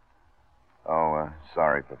know. Oh,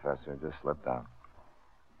 sorry, Professor. Just slipped out.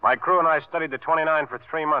 My crew and I studied the 29 for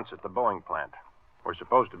 3 months at the Boeing plant. We're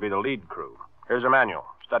supposed to be the lead crew. Here's a manual.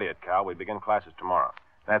 Study it, Cal. We begin classes tomorrow.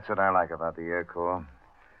 That's what I like about the Air Corps.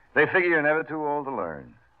 They figure you're never too old to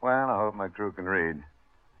learn. Well, I hope my crew can read.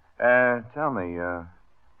 Tell me,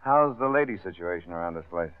 how's the lady situation around this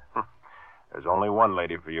place? There's only one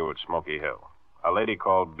lady for you at Smoky Hill. A lady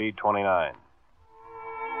called B-29.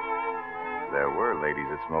 There were ladies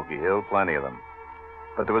at Smoky Hill, plenty of them.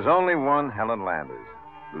 But there was only one Helen Landers,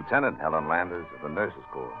 Lieutenant Helen Landers of the Nurses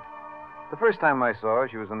Corps. The first time I saw her,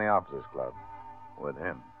 she was in the officers' club. With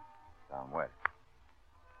him, Tom West.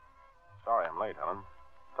 Sorry I'm late, Helen.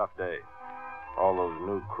 Tough day. All those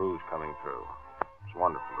new crews coming through. It's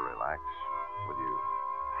wonderful to relax with you.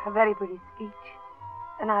 A very pretty speech.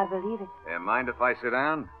 And I believe it. Mind if I sit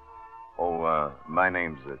down? Oh, my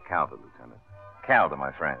name's Calder, Lieutenant. Calder,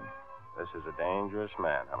 my friend. This is a dangerous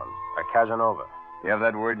man, Helen. A Casanova. You have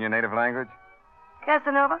that word in your native language?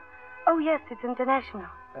 Casanova? Oh, yes, it's international.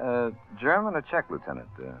 German or Czech, Lieutenant?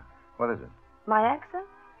 What is it? My accent?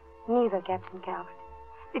 Neither, Captain Calvert.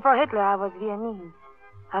 Before Hitler, I was Viennese.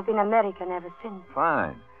 I've been American ever since.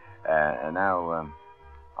 Fine. Now,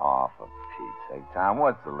 for Pete's sake, Tom,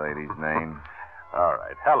 what's the lady's name? All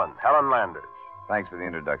right, Helen Landers. Thanks for the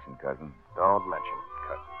introduction, cousin. Don't mention it,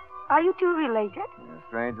 cousin. Are you two related? Yeah,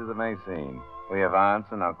 strange as it may seem, we have aunts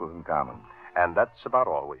and uncles in common. And that's about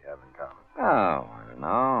all we have in common. Oh, I don't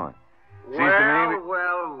know.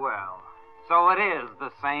 Well. So it is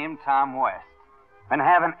the same Tom West. Been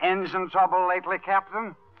having engine trouble lately,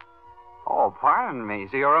 Captain? Oh, pardon me.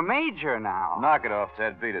 So you're a major now. Knock it off,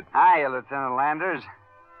 Ted. Beat it. Hiya, Lieutenant Landers.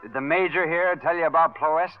 Did the major here tell you about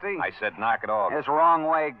Ploesti? I said knock it off. This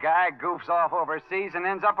wrong-way guy goofs off overseas and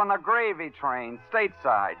ends up on the gravy train,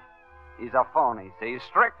 stateside. He's a phony, see?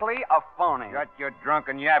 Strictly a phony. Shut your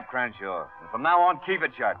drunken yap, Crenshaw. And from now on, keep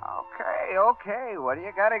it shut. Okay. What do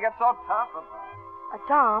you got to get so tough about?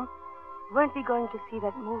 Tom, weren't we going to see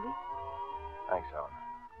that movie? Thanks, Helen.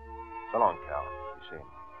 So long, Cal. You see him?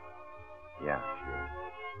 Yeah, sure.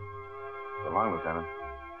 So long, Lieutenant.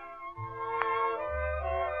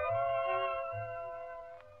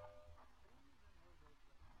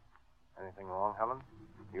 Anything wrong, Helen?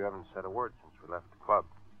 You haven't said a word since we left the club.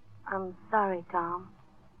 I'm sorry, Tom.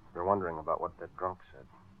 You're wondering about what that drunk said.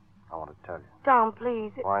 I want to tell you. Tom,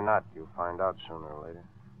 please. Why not? You'll find out sooner or later.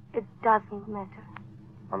 It doesn't matter.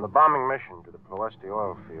 On the bombing mission to the Ploesti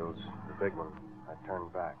oil fields, the big one, I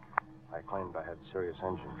turned back. I claimed I had serious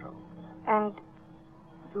engine trouble. And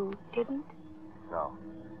you didn't? No.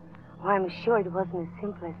 Well, I'm sure it wasn't as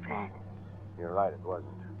simple as that. You're right, it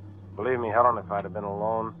wasn't. Believe me, Helen, if I'd have been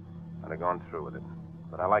alone, I'd have gone through with it.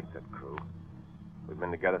 But I liked that crew. We'd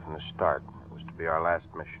been together from the start. It was to be our last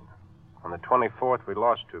mission. On the 24th, we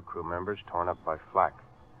lost 2 crew members torn up by flak.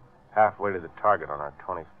 Halfway to the target on our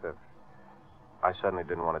 25th. I suddenly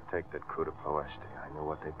didn't want to take that crew to Ploesti. I knew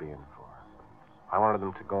what they'd be in for. I wanted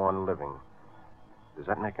them to go on living. Does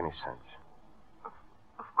that make any sense?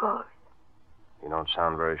 Of course. You don't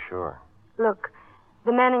sound very sure. Look,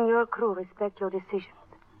 the men in your crew respect your decisions.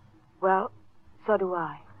 Well, so do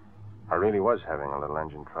I. I really was having a little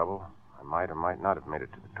engine trouble. I might or might not have made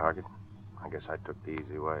it to the target. I guess I took the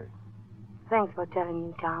easy way. Thanks for telling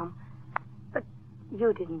me, Tom. But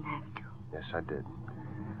you didn't have to. Yes, I did.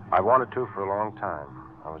 I wanted to for a long time.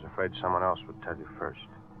 I was afraid someone else would tell you first.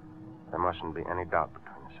 There mustn't be any doubt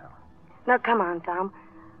between us, Helen. Now, come on, Tom.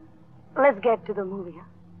 Let's get to the movie.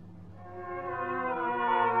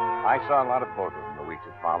 I saw a lot of photos in the weeks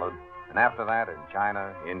that followed. And after that, in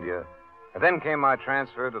China, India. And then came my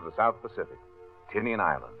transfer to the South Pacific, Tinian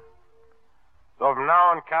Island. So from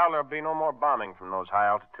now on, Cal, there'll be no more bombing from those high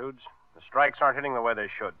altitudes. The strikes aren't hitting the way they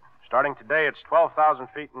should. Starting today, it's 12,000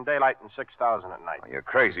 feet in daylight and 6,000 at night. Oh, you're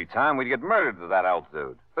crazy, Tom. We'd get murdered at that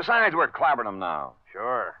altitude. Besides, we're clobbering them now.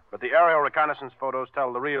 Sure. But the aerial reconnaissance photos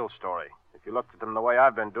tell the real story. If you looked at them the way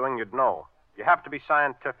I've been doing, you'd know. You have to be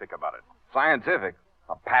scientific about it. Scientific?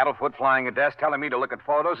 A paddlefoot flying a desk telling me to look at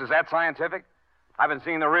photos? Is that scientific? I've been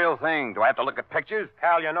seeing the real thing. Do I have to look at pictures?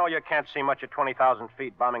 Cal, you know you can't see much at 20,000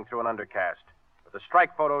 feet bombing through an undercast. But the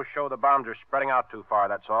strike photos show the bombs are spreading out too far,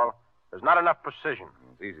 that's all. There's not enough precision.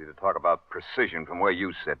 It's easy to talk about precision from where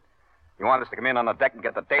you sit. You want us to come in on the deck and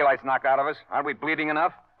get the daylights knocked out of us? Aren't we bleeding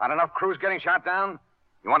enough? Aren't enough crews getting shot down?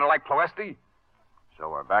 You want to like Ploesti? So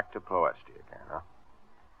we're back to Ploesti again, huh?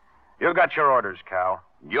 You got your orders, Cal.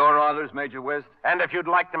 Your orders, Major Wist? And if you'd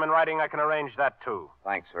like them in writing, I can arrange that, too.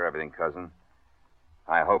 Thanks for everything, cousin.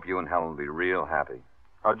 I hope you and Helen will be real happy.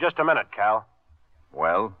 Oh, just a minute, Cal.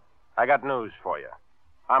 Well? I got news for you.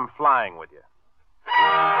 I'm flying with you.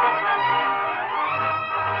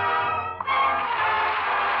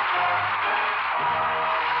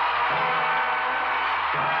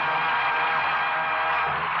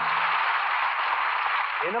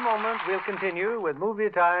 In a moment, we'll continue with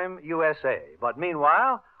Movietime USA. But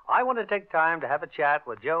meanwhile, I want to take time to have a chat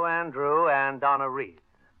with Joanne Drew and Donna Reed.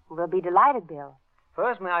 We'll be delighted, Bill.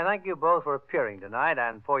 First, may I thank you both for appearing tonight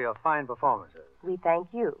and for your fine performances. We thank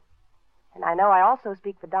you. And I know I also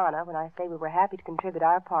speak for Donna when I say we were happy to contribute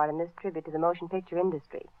our part in this tribute to the motion picture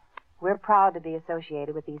industry. We're proud to be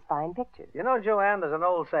associated with these fine pictures. You know, Joanne, there's an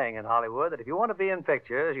old saying in Hollywood that if you want to be in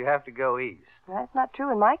pictures, you have to go east. That's not true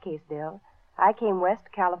in my case, Bill. I came west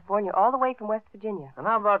to California all the way from West Virginia. And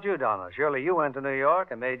how about you, Donna? Surely you went to New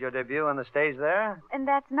York and made your debut on the stage there? And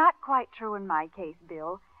that's not quite true in my case,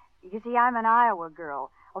 Bill. You see, I'm an Iowa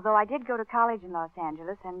girl, although I did go to college in Los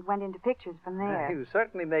Angeles and went into pictures from there. You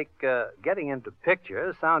certainly make getting into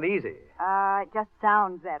pictures sound easy. It just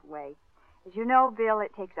sounds that way. As you know, Bill,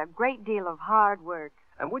 it takes a great deal of hard work.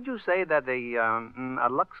 And would you say that a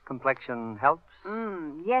Lux complexion helps?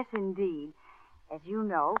 Yes, indeed. As you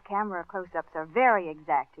know, camera close-ups are very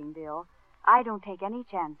exacting, Bill. I don't take any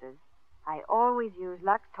chances. I always use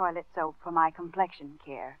Lux toilet soap for my complexion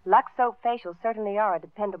care. Lux soap facials certainly are a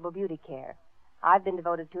dependable beauty care. I've been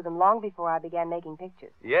devoted to them long before I began making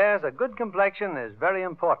pictures. Yes, a good complexion is very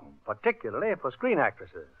important, particularly for screen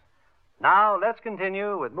actresses. Now, let's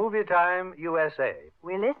continue with Movietime USA.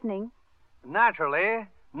 We're listening. Naturally,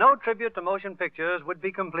 no tribute to motion pictures would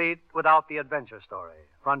be complete without the adventure story.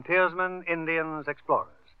 Frontiersmen, Indians, explorers.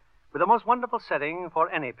 With the most wonderful setting for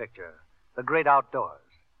any picture, the great outdoors.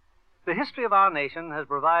 The history of our nation has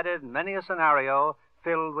provided many a scenario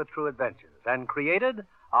filled with true adventures and created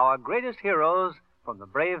our greatest heroes from the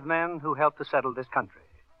brave men who helped to settle this country.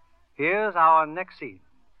 Here's our next scene.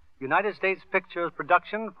 United States Pictures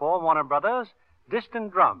production for Warner Brothers,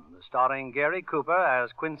 Distant Drums, starring Gary Cooper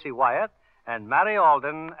as Quincy Wyatt and Mary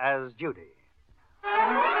Alden as Judy.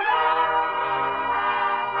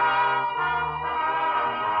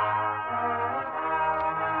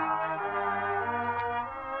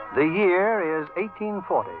 The year is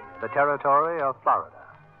 1840, the territory of Florida.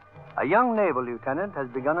 A young naval lieutenant has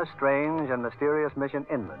begun a strange and mysterious mission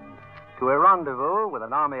inland to a rendezvous with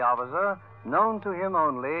an Army officer known to him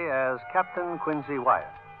only as Captain Quincy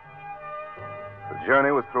Wyatt. The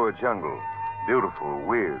journey was through a jungle, beautiful,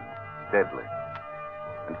 weird, deadly.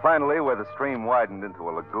 And finally, where the stream widened into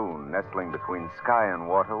a lagoon nestling between sky and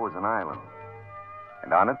water, was an island.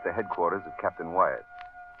 And on it, the headquarters of Captain Wyatt.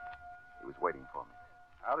 He was waiting for me.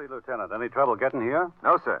 Howdy, Lieutenant. Any trouble getting here?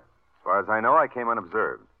 No, sir. As far as I know, I came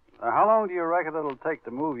unobserved. How long do you reckon it'll take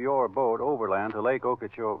to move your boat overland to Lake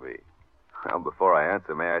Okeechobee? Well, before I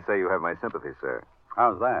answer, may I say you have my sympathy, sir.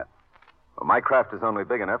 How's that? Well, my craft is only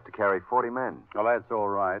big enough to carry 40 men. Well, that's all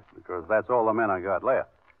right, because that's all the men I got left.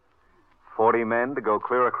 40 men to go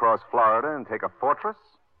clear across Florida and take a fortress?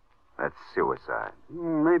 That's suicide.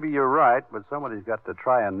 Maybe you're right, but somebody's got to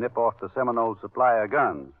try and nip off the Seminole supply of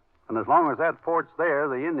guns. And as long as that fort's there,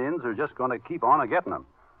 the Indians are just going to keep on getting them.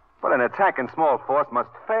 But an attack in small force must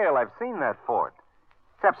fail. I've seen that fort.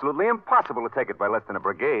 It's absolutely impossible to take it by less than a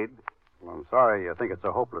brigade. Well, I'm sorry you think it's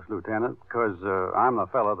so hopeless, Lieutenant, because I'm the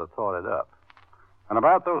fellow that thought it up. And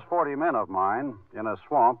about those 40 men of mine, in a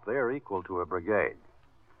swamp, they're equal to a brigade.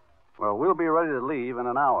 Well, we'll be ready to leave in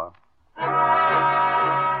an hour. 3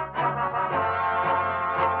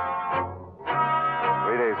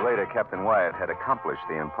 days later, Captain Wyatt had accomplished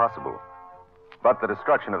the impossible. But the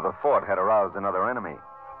destruction of the fort had aroused another enemy,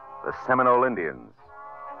 the Seminole Indians.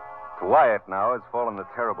 To Wyatt now has fallen the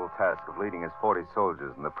terrible task of leading his 40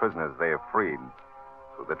 soldiers and the prisoners they have freed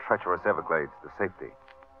through the treacherous Everglades to safety.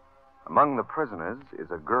 Among the prisoners is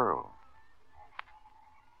a girl.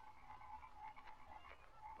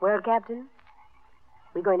 Well, Captain,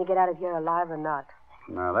 we going to get out of here alive or not?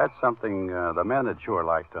 Now, that's something the men would sure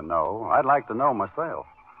like to know. I'd like to know myself.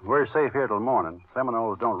 We're safe here till morning.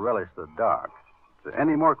 Seminoles don't relish the dark. Is there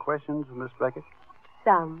any more questions, Miss Beckett?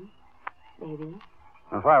 Some, maybe.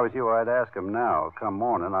 If I was you, I'd ask them now. Come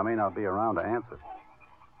morning, I may not be around to answer.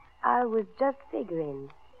 I was just figuring.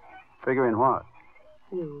 Figuring what?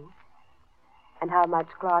 You. And how much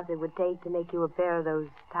cloth it would take to make you a pair of those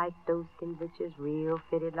tight doeskin breeches, real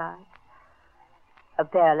fitted like. A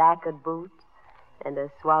pair of lacquered boots, and a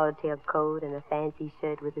swallowtail coat, and a fancy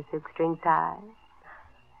shirt with a silk-string tie.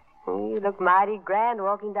 You look mighty grand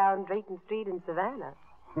walking down Drayton Street in Savannah.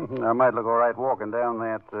 I might look all right walking down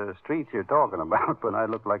that street you're talking about, but I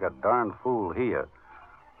look like a darn fool here.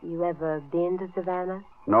 You ever been to Savannah?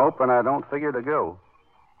 Nope, and I don't figure to go.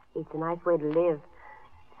 It's a nice way to live.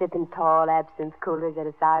 Sipping tall absinthe coolers at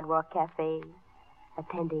a sidewalk cafe.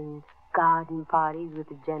 Attending garden parties with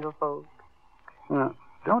the gentlefolk.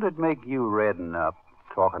 Don't it make you redden up,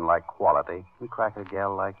 talking like quality? A cracker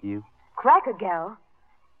gal like you. Cracker gal?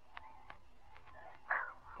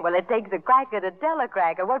 Well, it takes a cracker to tell a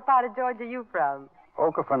cracker. What part of Georgia are you from?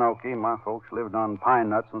 Okefenokee. My folks lived on pine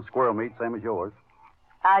nuts and squirrel meat, same as yours.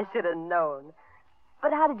 I should have known.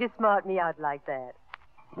 But how did you smart me out like that?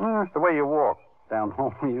 Well, it's the way you walk. Down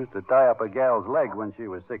home, we used to tie up a gal's leg when she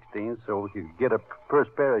was 16 so we could get a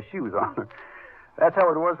first pair of shoes on her. That's how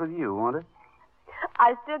it was with you, wasn't it?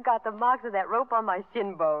 I still got the marks of that rope on my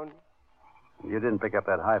shin bone. You didn't pick up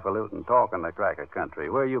that highfalutin talk in the cracker country.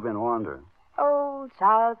 Where you been wandering? Oh,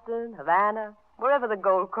 Charleston, Havana, wherever the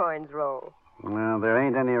gold coins roll. Well, there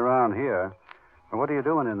ain't any around here. What are you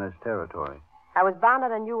doing in this territory? I was bound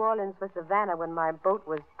out of New Orleans for Savannah when my boat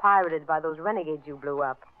was pirated by those renegades you blew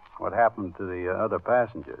up. What happened to the other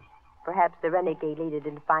passengers? Perhaps the renegade leader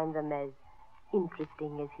didn't find them as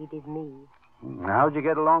interesting as he did me. How'd you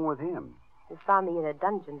get along with him? You found me in a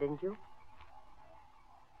dungeon, didn't you?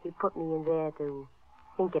 He put me in there to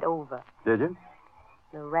think it over. Did you?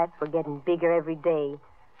 The rats were getting bigger every day.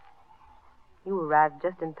 You arrived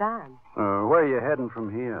just in time. Where are you heading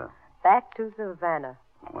from here? Back to Savannah.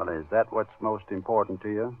 Well, is that what's most important to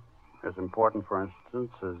you? As important, for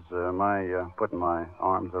instance, as my putting my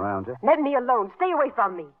arms around you? Let me alone. Stay away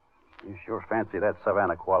from me. You sure fancy that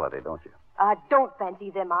Savannah quality, don't you? I don't fancy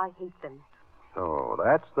them. I hate them. So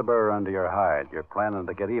that's the burr under your hide. You're planning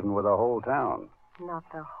to get even with the whole town. Not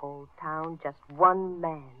the whole town, just one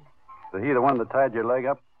man. So he the one that tied your leg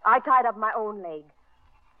up? I tied up my own leg.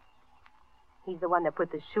 He's the one that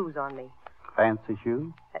put the shoes on me. Fancy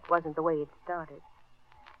shoes? That wasn't the way it started.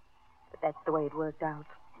 But that's the way it worked out.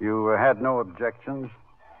 You had no objections?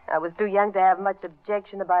 I was too young to have much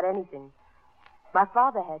objection about anything. My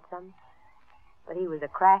father had some, but he was a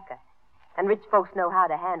cracker. And rich folks know how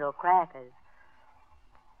to handle crackers.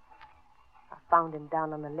 I found him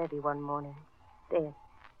down on the levee one morning, dead.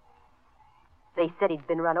 They said he'd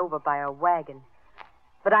been run over by a wagon.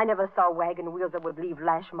 But I never saw wagon wheels that would leave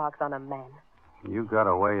lash marks on a man. You got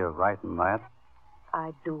a way of writing that?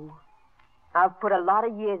 I do. I've put a lot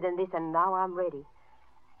of years in this, and now I'm ready.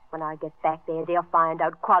 When I get back there, they'll find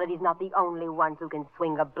out Quality's not the only ones who can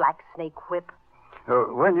swing a black snake whip.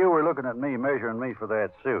 When you were looking at me, measuring me for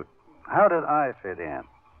that suit, how did I fit in?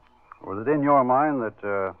 Was it in your mind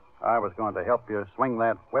that I was going to help you swing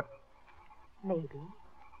that whip? Maybe.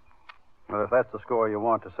 Well, if that's the score you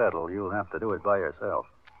want to settle, you'll have to do it by yourself.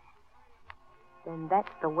 Then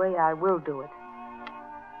that's the way I will do it.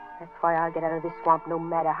 That's why I'll get out of this swamp no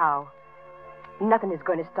matter how. Nothing is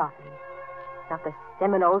going to stop me. Not the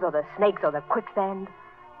Seminoles or the snakes or the quicksand.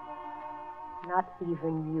 Not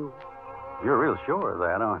even you. You're real sure of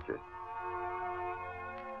that, aren't you?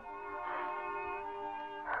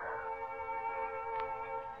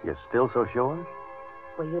 You're still so sure?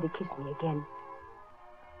 Were you to kiss me again,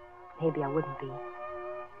 maybe I wouldn't be.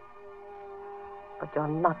 But you're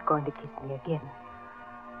not going to kiss me again.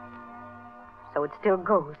 So it still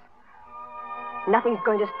goes. Nothing's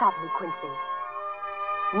going to stop me, Quincy.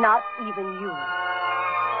 Not even you.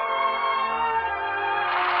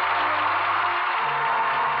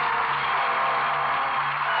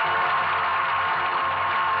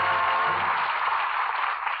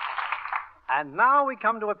 And now we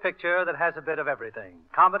come to a picture that has a bit of everything.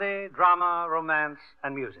 Comedy, drama, romance,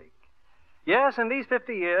 and music. Yes, in these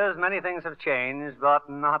 50 years, many things have changed, but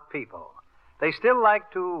not people. They still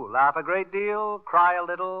like to laugh a great deal, cry a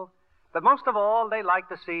little, but most of all, they like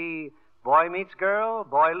to see boy meets girl,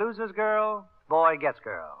 boy loses girl, boy gets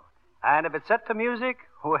girl. And if it's set to music,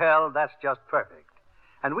 well, that's just perfect.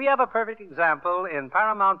 And we have a perfect example in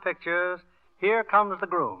Paramount Pictures' Here Comes the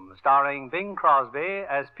Groom, starring Bing Crosby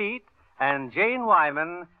as Pete and Jane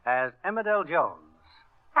Wyman as Emmerdale Jones.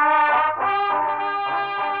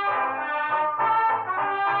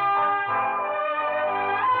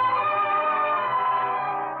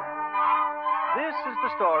 This is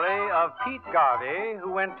the story of Pete Garvey,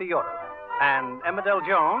 who went to Europe, and Emmerdale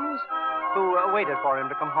Jones, who waited for him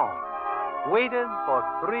to come home. Waited for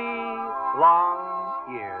 3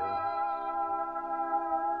 long years.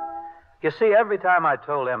 You see, every time I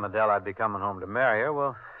told Emmerdale I'd be coming home to marry her,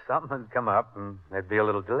 well, something would come up and there'd be a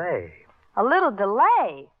little delay. A little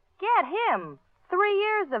delay? Get him. 3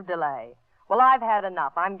 years of delay. Well, I've had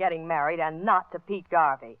enough. I'm getting married, and not to Pete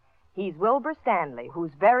Garvey. He's Wilbur Stanley,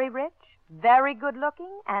 who's very rich, very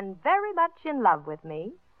good-looking, and very much in love with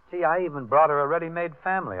me. See, I even brought her a ready-made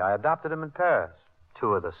family. I adopted them in Paris.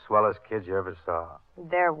 2 of the swellest kids you ever saw.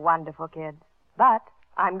 They're wonderful kids. But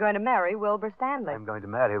I'm going to marry Wilbur Stanley. I'm going to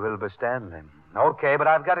marry Wilbur Stanley. Okay, but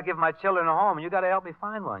I've got to give my children a home, and you got to help me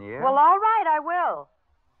find one, yeah? Well, all right, I will.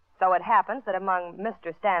 So it happens that among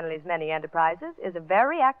Mr. Stanley's many enterprises is a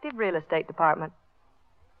very active real estate department.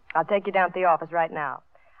 I'll take you down to the office right now.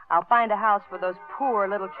 I'll find a house for those poor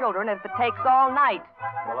little children if it takes all night.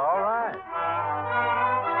 Well, all right.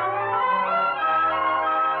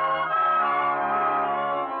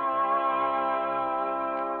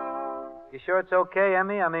 You sure it's okay,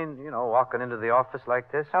 Emmy? I mean, walking into the office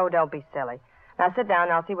like this? Oh, don't be silly. Now sit down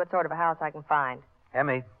and I'll see what sort of a house I can find.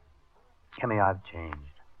 Emmy, I've changed.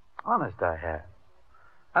 Honest, I have.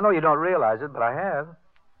 I know you don't realize it, but I have.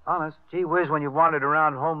 Honest. Gee whiz, when you've wandered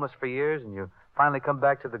around homeless for years and you finally come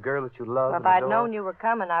back to the girl that you love. Well, if I'd known you were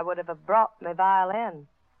coming, I would have brought my violin.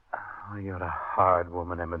 Oh, you're a hard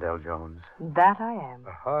woman, Emmerdale Jones. That I am.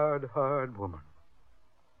 A hard, hard woman.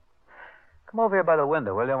 Come over here by the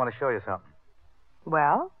window, will you? I want to show you something.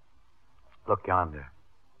 Well? Look yonder.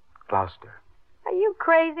 Gloucester. Are you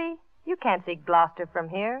crazy? You can't see Gloucester from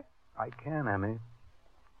here. I can, Emmy.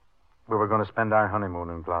 We were going to spend our honeymoon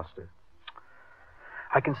in Gloucester.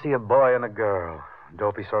 I can see a boy and a girl.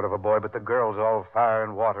 Dopey sort of a boy, but the girl's all fire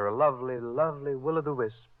and water. A lovely, lovely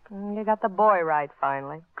will-o'-the-wisp. You got the boy right,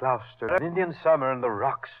 finally. Gloucester. An Indian summer and the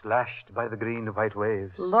rocks lashed by the green white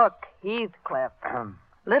waves. Look, Heathcliff.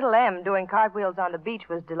 Little M doing cartwheels on the beach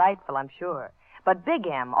was delightful, I'm sure. But Big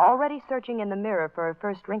M already searching in the mirror for her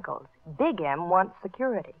first wrinkles. Big M wants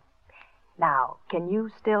security. Now, can you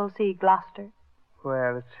still see Gloucester?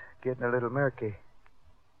 Well, it's getting a little murky.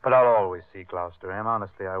 But I'll always see Gloucester, Em.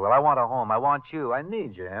 Honestly, I will. I want a home. I want you. I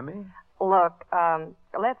need you, Emmy. Look,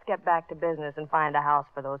 let's get back to business and find a house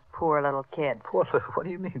for those poor little kids. What do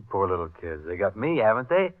you mean, poor little kids? They got me, haven't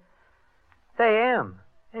they? Say, Em.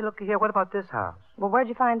 Hey, look here. What about this house? Well, where'd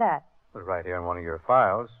you find that? Well, right here in one of your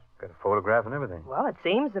files. Got a photograph and everything. Well, it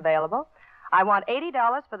seems available. I want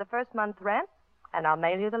 $80 for the first month's rent, and I'll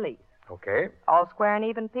mail you the lease. Okay. All square and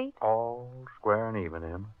even, Pete? All square and even,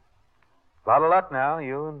 Em. A lot of luck now,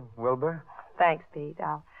 you and Wilbur. Thanks, Pete.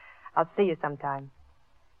 I'll see you sometime.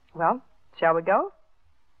 Well, shall we go?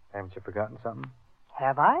 Haven't you forgotten something?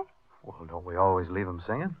 Have I? Well, don't we always leave them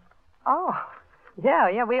singing? Oh,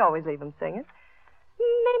 yeah, we always leave them singing.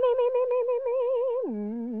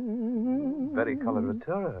 Betty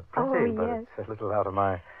Coloratura. Pretty, but yes. It's a little out of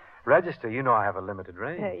my register. You know I have a limited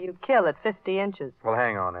range. Yeah, you kill at 50 inches. Well,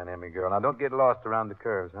 hang on then, Emmy girl. Now, don't get lost around the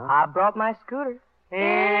curves, huh? I brought my scooter.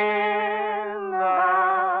 In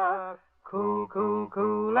the cool, cool,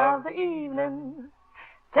 cool of the evening,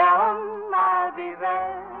 tell 'em I'll be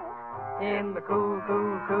there. In the cool,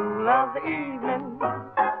 cool, cool of the evening,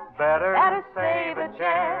 better save a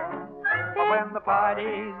chair. When the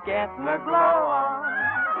party's getting a glow on,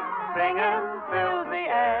 singing fills the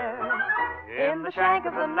air. In the shank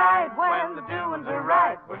of the night when the doings are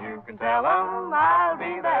right, well, you can tell 'em I'll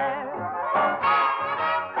be there.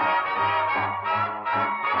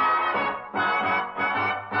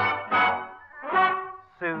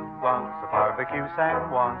 Sue wants a barbecue,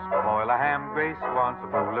 Sam wants a boil of ham, Grace wants a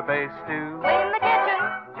bouillabaisse stew. Clean the kitchen.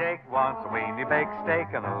 Jake wants a weenie baked steak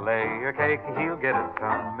and a layer cake. He'll get a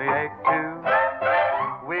tummy ache too.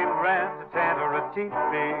 We'll rent a tent or a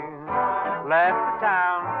teepee, let the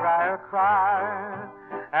town crier cry.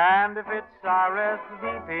 And if it's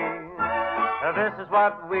RSVP, this is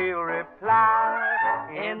what we'll reply.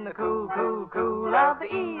 In the cool, cool, cool of the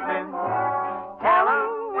evening, tell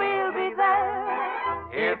 'em we'll be there.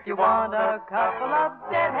 If you want a couple of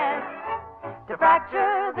deadheads to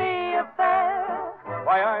fracture the affair,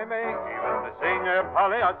 why, I may even sing a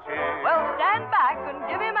Pagliacci. Well, stand back and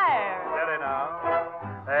give him air. Steady now.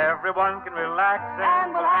 Everyone can relax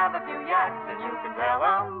And we'll have a few yaks, and you can tell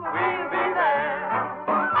 'em we'll be there.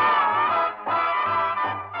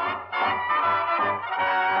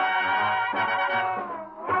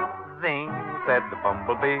 Zing, said the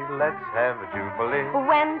bumblebee, let's have a jubilee.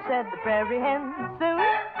 When said the prairie hen, soon?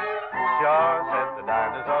 Sure, said the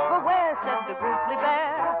dinosaur. But where said the grizzly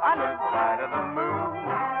bear? Under the light of the moon.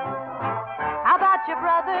 How about your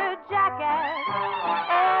brother jackass?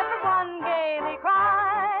 Everyone gaily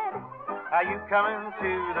cried. Are you coming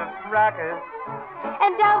to the fracas?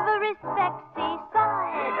 And over respects he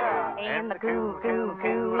sighed. In the cool, cool,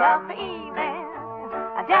 cool of the evening,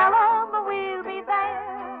 tell 'em we'll be there.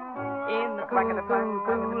 In the cool, cool,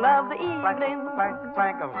 cool of the evening.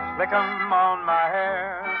 Clank 'em, slick 'em on my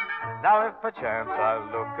hair. Now if perchance I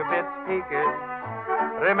look a bit peaked,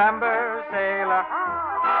 remember, sailor,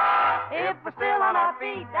 if we're still on our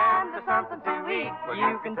feet and there's something to eat, well,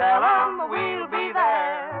 you can tell 'em we'll be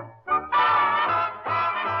there.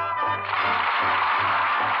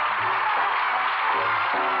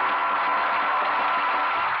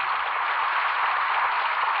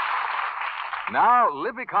 Now,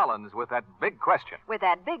 Libby Collins with that big question. With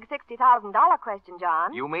that big $60,000 question,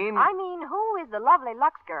 John. You mean? I mean, who is the lovely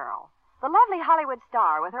Lux girl? The lovely Hollywood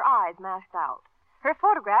star with her eyes masked out. Her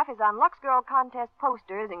photograph is on Lux Girl contest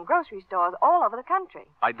posters in grocery stores all over the country.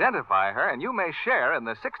 Identify her, and you may share in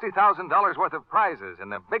the $60,000 worth of prizes in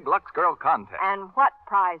the Big Lux Girl contest. And what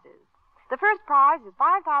prizes? The first prize is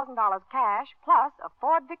 $5,000 cash plus a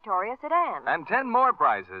Ford Victoria sedan. And 10 more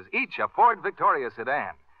prizes, each a Ford Victoria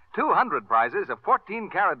sedan. 200 prizes of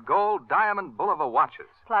 14-karat gold diamond Bulova watches.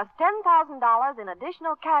 Plus $10,000 in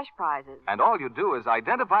additional cash prizes. And all you do is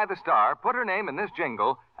identify the star, put her name in this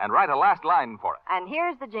jingle, and write a last line for it. And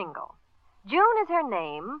here's the jingle. June is her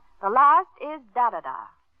name. The last is da-da-da.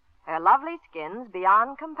 Her lovely skin's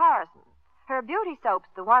beyond comparison. Her beauty soap's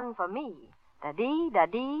the one for me. Da-dee,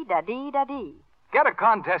 da-dee, da-dee, da-dee. Get a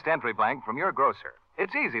contest entry blank from your grocer.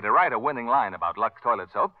 It's easy to write a winning line about Lux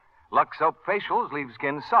toilet soap. Lux soap facials leave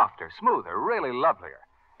skin softer, smoother, really lovelier.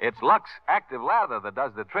 It's Lux Active Lather that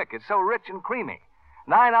does the trick. It's so rich and creamy.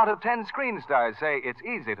 9 out of 10 screen stars say it's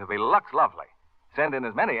easy to be Lux lovely. Send in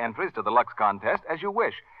as many entries to the Lux contest as you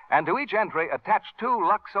wish. And to each entry, attach 2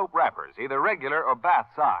 Lux soap wrappers, either regular or bath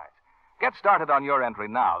size. Get started on your entry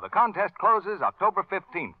now. The contest closes October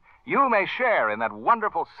 15th. You may share in that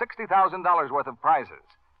wonderful $60,000 worth of prizes.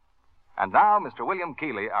 And now, Mr. William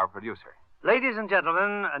Keeley, our producer. Ladies and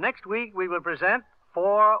gentlemen, next week we will present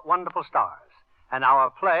 4 wonderful stars. And our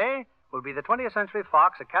play will be the 20th Century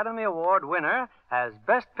Fox Academy Award winner as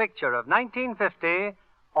Best Picture of 1950,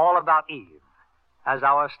 All About Eve. As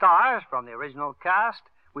our stars from the original cast,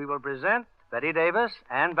 we will present Betty Davis,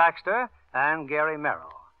 Ann Baxter, and Gary Merrill.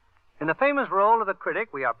 In the famous role of the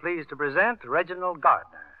critic, we are pleased to present Reginald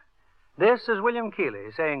Gardner. This is William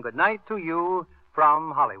Keeley saying good night to you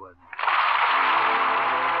from Hollywood.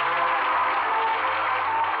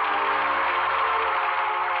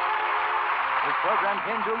 This program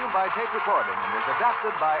came to you by tape recording and was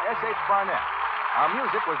adapted by S.H. Barnett. Our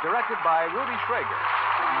music was directed by Rudy Schrager.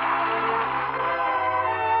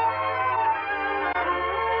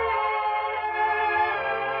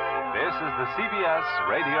 This is the CBS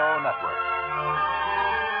Radio Network.